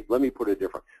 let me put it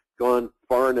different. Gone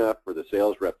far enough for the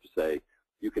sales rep to say,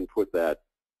 you can put that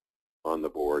on the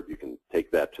board, you can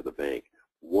take that to the bank.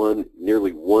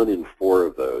 Nearly 1 in 4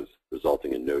 of those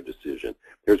resulting in no decision.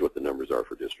 Here's what the numbers are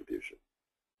for distribution.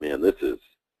 Man, this is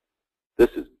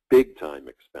big time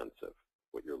expensive,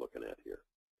 what you're looking at here.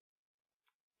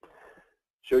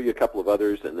 Show you a couple of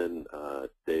others, and then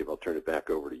Dave, I'll turn it back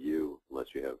over to you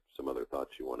unless you have some other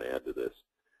thoughts you want to add to this.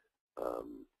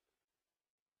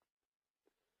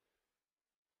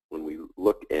 When we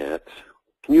look at,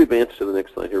 can you advance to the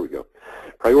next slide? Here we go.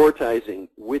 Prioritizing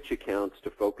which accounts to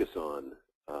focus on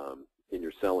in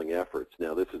your selling efforts.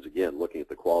 Now, this is, again, looking at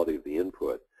the quality of the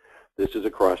input. This is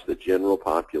across the general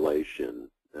population.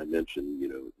 I mentioned,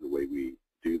 the way we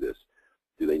do this.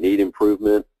 Do they need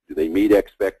improvement? Do they meet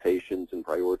expectations in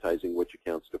prioritizing which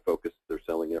accounts to focus their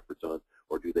selling efforts on?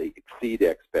 Or do they exceed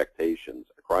expectations?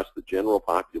 Across the general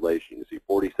population, you see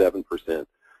 47%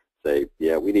 say,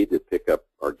 yeah, we need to pick up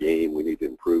our game, we need to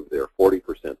improve there.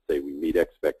 40% say we meet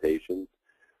expectations.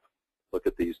 Look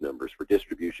at these numbers. For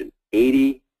distribution,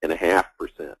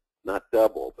 80.5%, not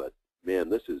double, but man,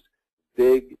 this is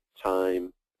big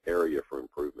time area for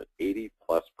improvement. 80+%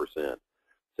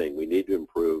 saying we need to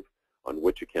improve on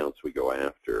which accounts we go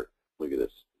after. Look at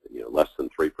this, less than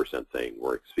 3% saying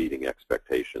we're exceeding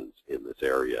expectations in this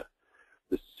area.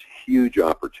 This is huge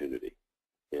opportunity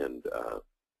and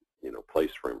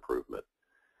place for improvement.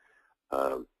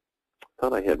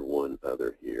 Thought I had one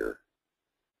other here.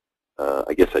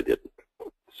 I guess I didn't.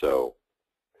 So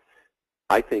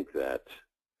I think that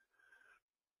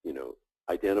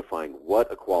identifying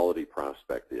what a quality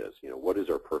prospect is, what is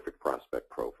our perfect prospect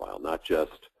profile, not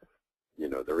just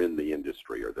they're in the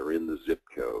industry or they're in the zip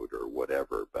code or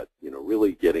whatever, but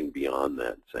really getting beyond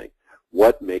that and saying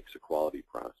what makes a quality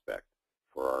prospect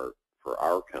for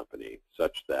our company,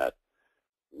 such that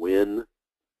when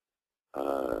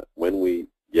we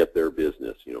get their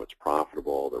business, it's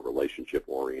profitable, they're relationship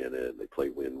oriented, they play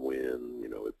win-win,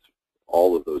 it's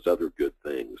all of those other good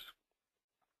things.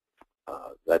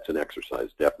 That's an exercise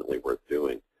definitely worth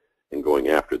doing, and going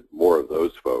after more of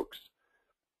those folks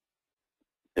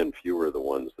and fewer are the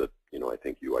ones that, I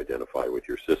think you identify with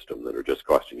your system that are just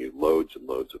costing you loads and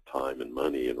loads of time and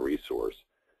money and resource,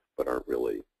 but aren't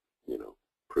really,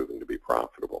 proving to be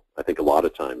profitable. I think a lot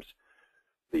of times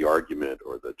the argument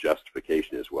or the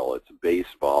justification is, well, it's base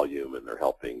volume and they're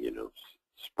helping,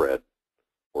 spread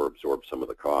or absorb some of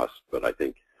the costs. But I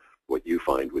think what you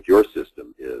find with your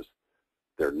system is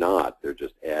they're not. They're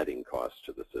just adding costs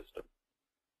to the system.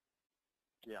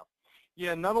 Yeah.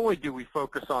 Yeah, not only do we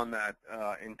focus on that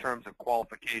in terms of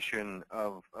qualification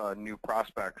of new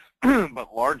prospects, but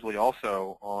largely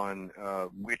also on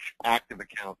which active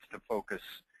accounts to focus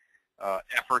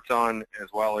efforts on, as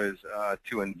well as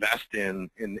to invest in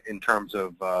terms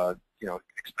of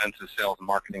expenses, sales and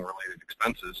marketing related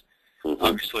expenses. Mm-hmm.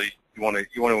 Obviously, you want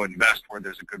to invest where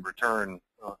there's a good return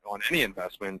on any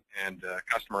investment, and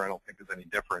customer, I don't think, is any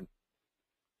different.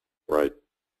 Right.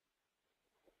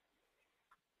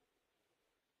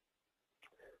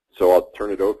 So I'll turn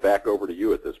it back over to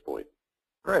you at this point.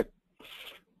 Great.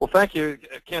 Well, thank you.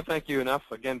 I can't thank you enough,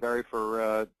 again, Barry,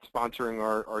 for sponsoring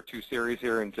our two series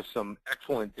here, and just some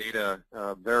excellent data,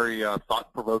 very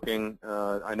thought-provoking,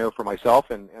 I know for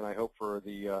myself, and I hope for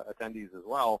the attendees as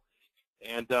well.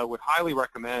 And would highly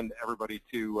recommend everybody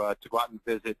to go out and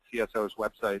visit CSO's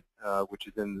website, which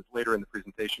is later in the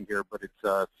presentation here, but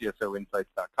it's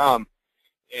csoinsights.com.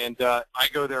 And I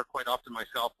go there quite often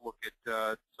myself, look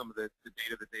at some of the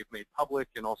data that they've made public,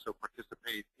 and also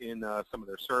participate in some of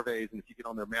their surveys. And if you get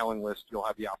on their mailing list, you'll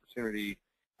have the opportunity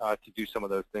to do some of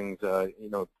those things,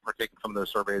 partake in some of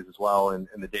those surveys as well. And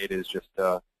the data is just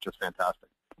fantastic.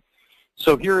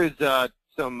 So here is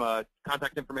some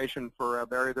contact information for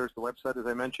Barry. There's the website, as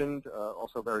I mentioned,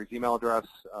 also Barry's email address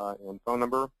and phone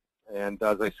number. And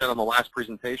as I said on the last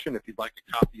presentation, if you'd like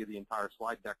a copy of the entire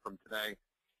slide deck from today,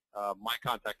 my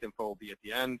contact info will be at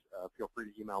the end. Feel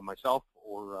free to email myself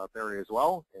or Barry as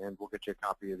well, and we'll get you a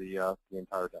copy of the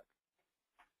entire deck.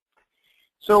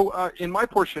 So in my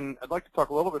portion, I'd like to talk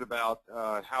a little bit about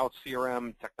how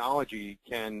CRM technology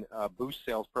can boost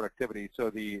sales productivity. So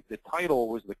the title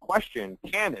was the question,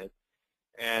 can it?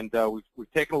 And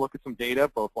we've taken a look at some data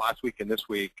both last week and this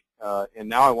week, and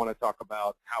now I want to talk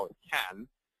about how it can.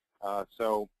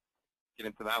 So get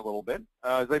into that a little bit.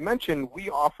 As I mentioned, we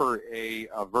offer a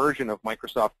version of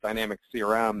Microsoft Dynamics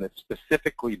CRM that's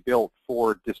specifically built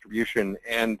for distribution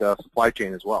and supply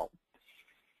chain as well.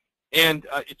 And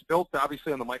it's built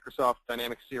obviously on the Microsoft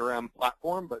Dynamics CRM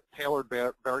platform, but tailored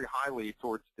very highly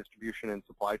towards distribution and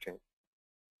supply chain.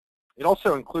 It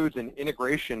also includes an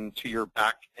integration to your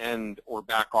back end or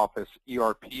back office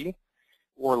ERP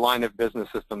or line of business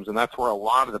systems, and that's where a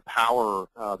lot of the power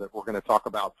that we're going to talk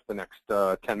about for the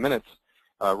next 10 minutes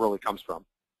really comes from.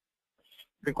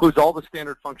 It includes all the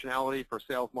standard functionality for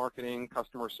sales, marketing,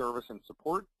 customer service, and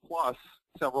support, plus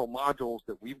several modules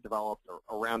that we've developed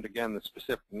around, again, the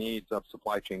specific needs of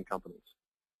supply chain companies.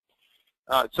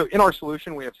 So in our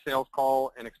solution, we have sales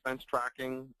call and expense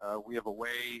tracking. We have a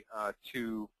way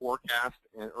to forecast,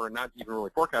 or not even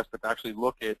really forecast, but to actually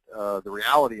look at the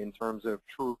reality in terms of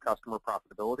true customer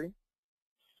profitability.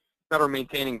 Better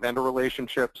maintaining vendor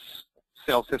relationships,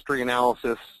 sales history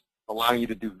analysis, allowing you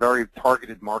to do very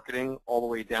targeted marketing all the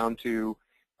way down to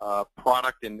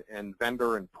product and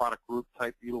vendor and product group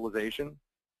type utilization.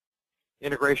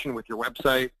 Integration with your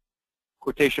website,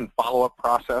 quotation follow-up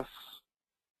process,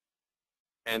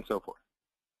 and so forth.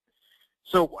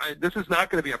 So this is not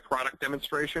going to be a product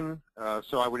demonstration,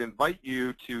 so I would invite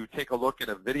you to take a look at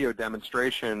a video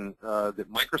demonstration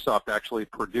that Microsoft actually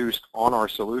produced on our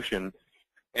solution.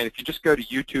 And if you just go to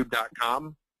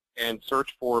youtube.com and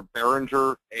search for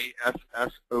Behringer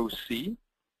ASSOC,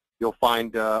 you'll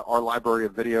find our library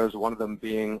of videos, one of them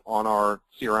being on our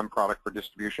CRM product for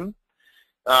distribution.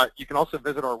 You can also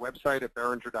visit our website at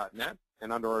behringer.net,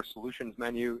 and under our solutions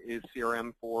menu is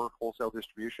CRM for wholesale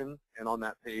distribution, and on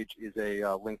that page is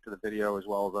a link to the video as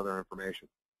well as other information.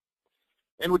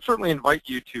 And would certainly invite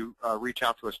you to reach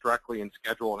out to us directly and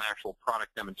schedule an actual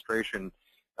product demonstration.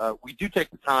 We do take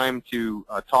the time to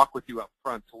talk with you up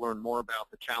front to learn more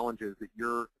about the challenges that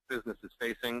your business is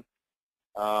facing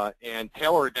and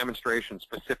tailor a demonstration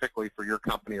specifically for your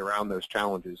company around those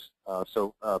challenges.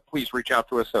 So please reach out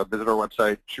to us, visit our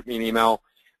website, shoot me an email,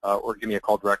 or give me a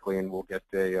call directly, and we'll get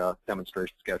a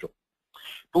demonstration scheduled.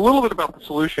 A little bit about the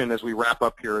solution as we wrap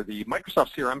up here. The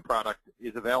Microsoft CRM product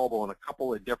is available in a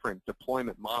couple of different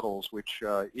deployment models, which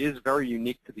is very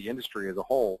unique to the industry as a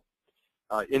whole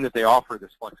in that they offer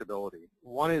this flexibility.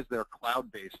 One is their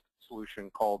cloud-based solution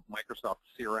called Microsoft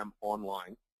CRM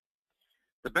Online.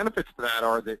 The benefits to that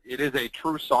are that it is a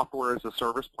true software as a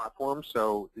service platform,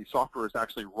 so the software is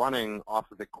actually running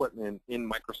off of equipment in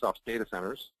Microsoft's data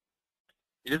centers.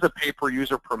 It is a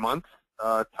pay-per-user per month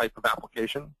type of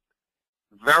application.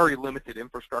 Very limited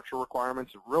infrastructure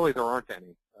requirements. Really, there aren't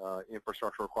any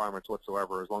infrastructure requirements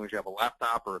whatsoever, as long as you have a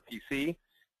laptop or a PC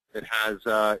that has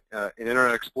an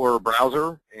Internet Explorer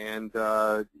browser and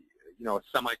a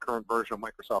semi-current version of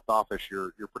Microsoft Office.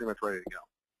 You're pretty much ready to go.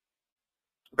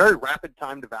 Very rapid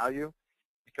time to value,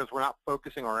 because we're not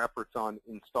focusing our efforts on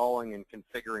installing and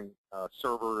configuring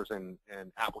servers and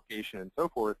application and so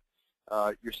forth.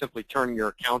 You're simply turning your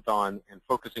account on and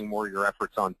focusing more of your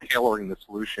efforts on tailoring the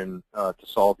solution to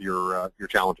solve your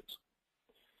challenges.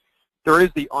 There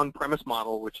is the on-premise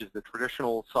model, which is the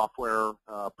traditional software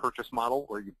purchase model,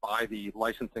 where you buy the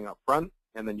licensing up front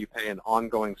and then you pay an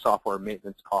ongoing software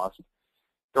maintenance cost.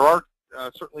 There are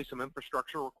certainly some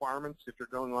infrastructure requirements if you're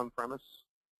going on-premise,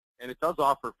 and it does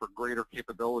offer for greater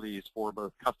capabilities for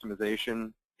both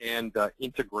customization and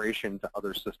integration to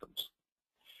other systems.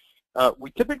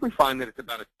 We typically find that it's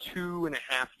about a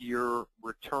 2.5-year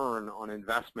return on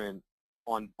investment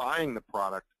on buying the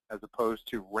product as opposed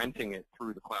to renting it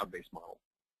through the cloud-based model.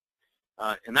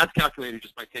 And that's calculated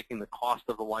just by taking the cost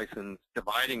of the license,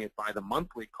 dividing it by the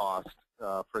monthly cost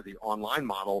for the online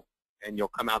model, and you'll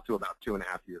come out to about 2.5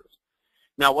 years.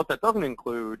 Now, what that doesn't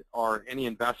include are any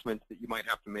investments that you might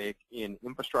have to make in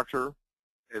infrastructure,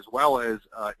 as well as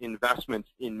investments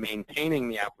in maintaining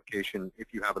the application if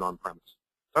you have it on-premise.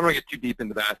 So I'm going to get too deep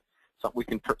into that. So we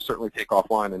can certainly take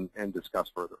offline and discuss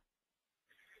further.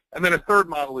 And then a third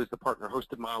model is the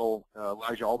partner-hosted model.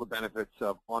 Allows you all the benefits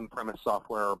of on-premise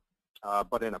software,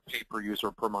 but in a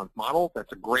pay-per-user per month model.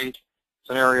 That's a great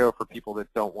scenario for people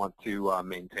that don't want to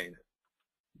maintain it.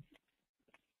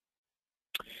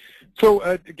 So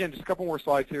again, just a couple more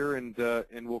slides here, and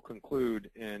we'll conclude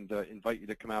and invite you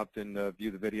to come out and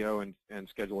view the video and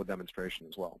schedule a demonstration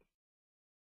as well.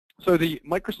 So the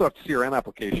Microsoft CRM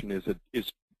application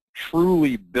is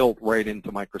truly built right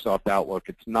into Microsoft Outlook.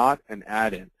 It's not an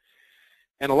add-in.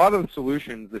 And a lot of the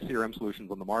solutions, the CRM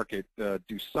solutions on the market,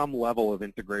 do some level of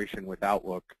integration with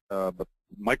Outlook, but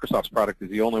Microsoft's product is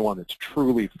the only one that's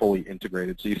truly fully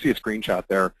integrated. So you see a screenshot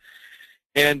there.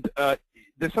 And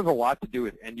this has a lot to do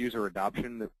with end-user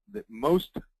adoption. That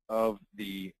most of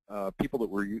the people that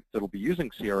will be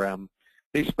using CRM,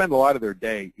 they spend a lot of their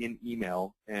day in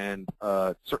email, and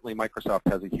certainly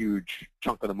Microsoft has a huge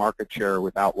chunk of the market share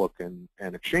with Outlook and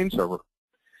Exchange Server.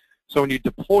 So when you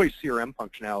deploy CRM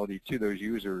functionality to those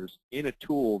users in a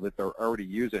tool that they're already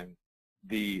using,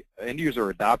 the end-user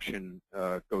adoption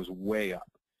goes way up.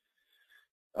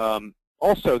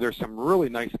 Also, there's some really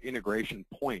nice integration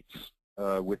points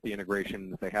with the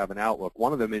integration that they have in Outlook.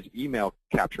 One of them is email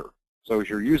capture. So as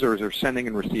your users are sending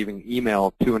and receiving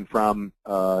email to and from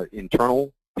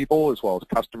internal people, as well as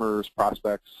customers,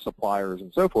 prospects, suppliers,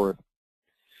 and so forth,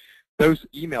 those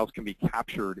emails can be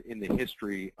captured in the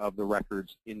history of the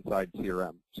records inside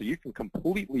CRM. So you can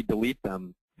completely delete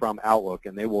them from Outlook,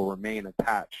 and they will remain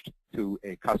attached to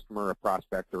a customer, a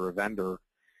prospect, or a vendor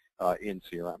in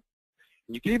CRM.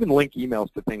 And you can even link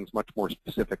emails to things much more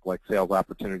specific, like sales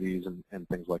opportunities and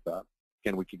things like that.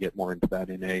 Again, we could get more into that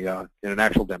in an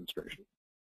actual demonstration.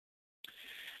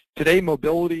 Today,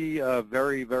 mobility,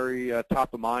 very, very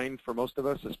top of mind for most of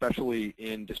us, especially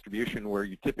in distribution, where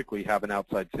you typically have an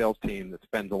outside sales team that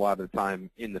spends a lot of the time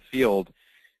in the field.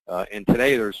 And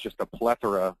today, there's just a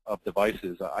plethora of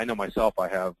devices. I know myself, I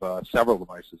have several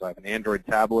devices. I have an Android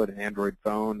tablet, an Android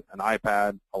phone, an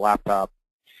iPad, a laptop.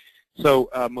 So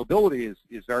mobility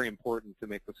is very important to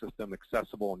make the system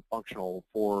accessible and functional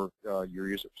for your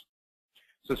users.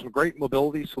 So some great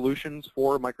mobility solutions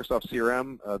for Microsoft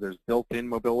CRM. There's built-in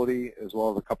mobility, as well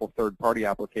as a couple third-party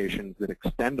applications that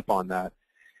extend upon that.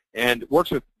 And it works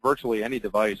with virtually any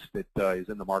device that is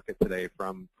in the market today,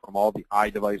 from all the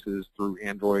iDevices through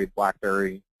Android,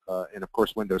 BlackBerry, and of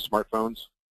course Windows smartphones.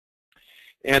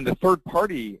 And the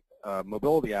third-party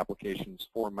mobility applications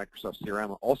for Microsoft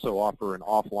CRM also offer an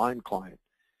offline client.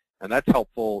 And that's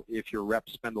helpful if your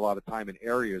reps spend a lot of time in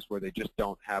areas where they just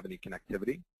don't have any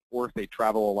connectivity, or if they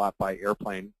travel a lot by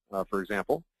airplane, for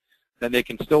example. Then they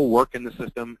can still work in the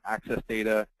system, access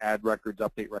data, add records,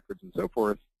 update records, and so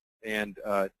forth. And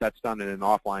that's done in an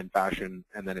offline fashion,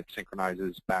 and then it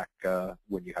synchronizes back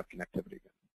when you have connectivity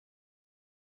again.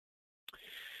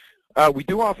 We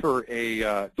do offer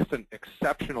just an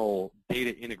exceptional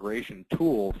data integration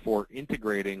tool for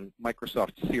integrating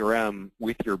Microsoft CRM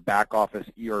with your back office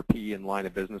ERP and line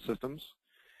of business systems.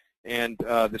 And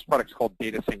this product is called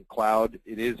DataSync Cloud.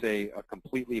 It is a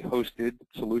completely hosted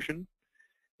solution,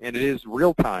 and it is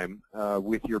real-time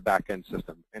with your back-end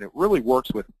system. And it really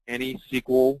works with any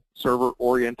SQL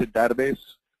server-oriented database.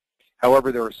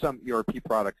 However, there are some ERP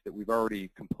products that we've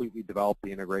already completely developed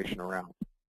the integration around.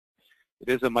 It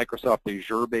is a Microsoft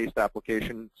Azure-based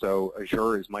application. So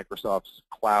Azure is Microsoft's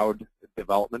cloud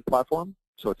development platform.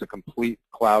 So it's a complete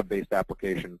cloud-based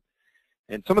application.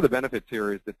 And some of the benefits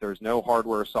here is that there's no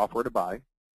hardware or software to buy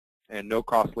and no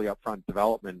costly upfront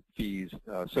development fees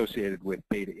associated with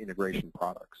data integration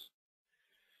products.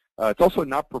 It's also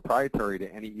not proprietary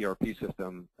to any ERP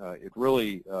system. It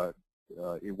really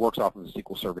it works off of a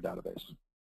SQL Server database.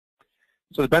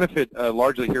 So the benefit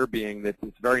largely here being that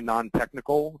it's very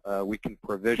non-technical. We can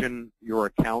provision your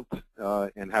account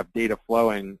and have data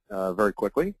flowing very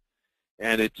quickly.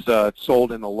 And it's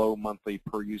sold in a low monthly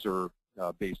per user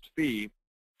based fee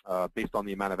based on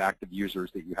the amount of active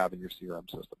users that you have in your CRM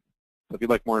system. So if you'd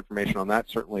like more information on that,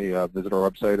 certainly visit our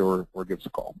website or give us a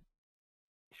call.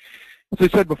 As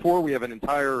I said before, we have an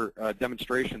entire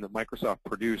demonstration that Microsoft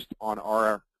produced on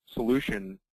our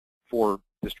solution for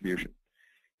distribution.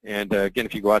 And again,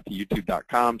 if you go out to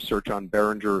youtube.com, search on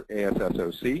Behringer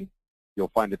ASSOC,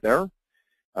 you'll find it there.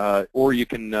 Or you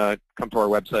can come to our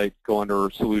website, go under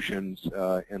Solutions,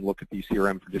 and look at the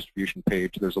CRM for Distribution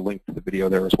page. There's a link to the video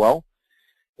there as well.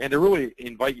 And I really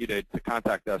invite you to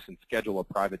contact us and schedule a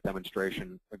private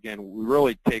demonstration. Again, we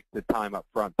really take the time up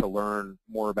front to learn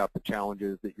more about the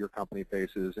challenges that your company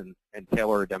faces and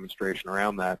tailor a demonstration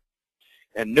around that.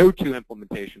 And no two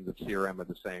implementations of CRM are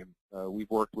the same.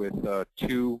 We've worked with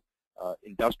two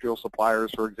industrial suppliers,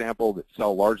 for example, that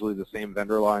sell largely the same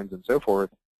vendor lines and so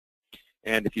forth.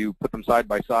 And if you put them side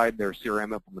by side, their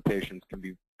CRM implementations can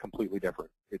be completely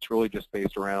different. It's really just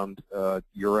based around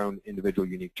your own individual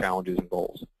unique challenges and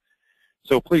goals.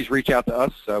 So please reach out to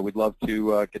us. We'd love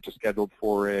to get you scheduled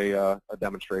for a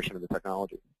demonstration of the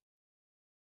technology.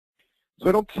 So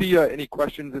I don't see any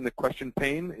questions in the question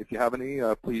pane. If you have any,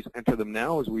 please enter them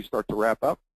now as we start to wrap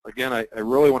up. Again, I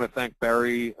really want to thank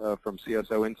Barry from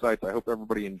CSO Insights. I hope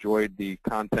everybody enjoyed the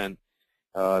content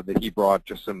that he brought,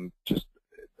 just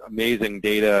amazing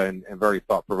data and very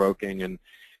thought-provoking. And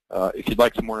if you'd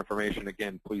like some more information,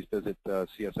 again, please visit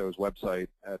CSO's website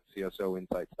at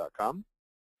csoinsights.com.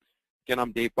 Again,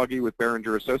 I'm Dave Buggy with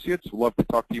Behringer Associates. We'd love to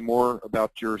talk to you more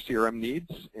about your CRM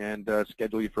needs and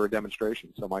schedule you for a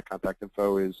demonstration. So my contact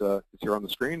info is here on the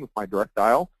screen with my direct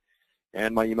dial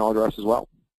and my email address as well.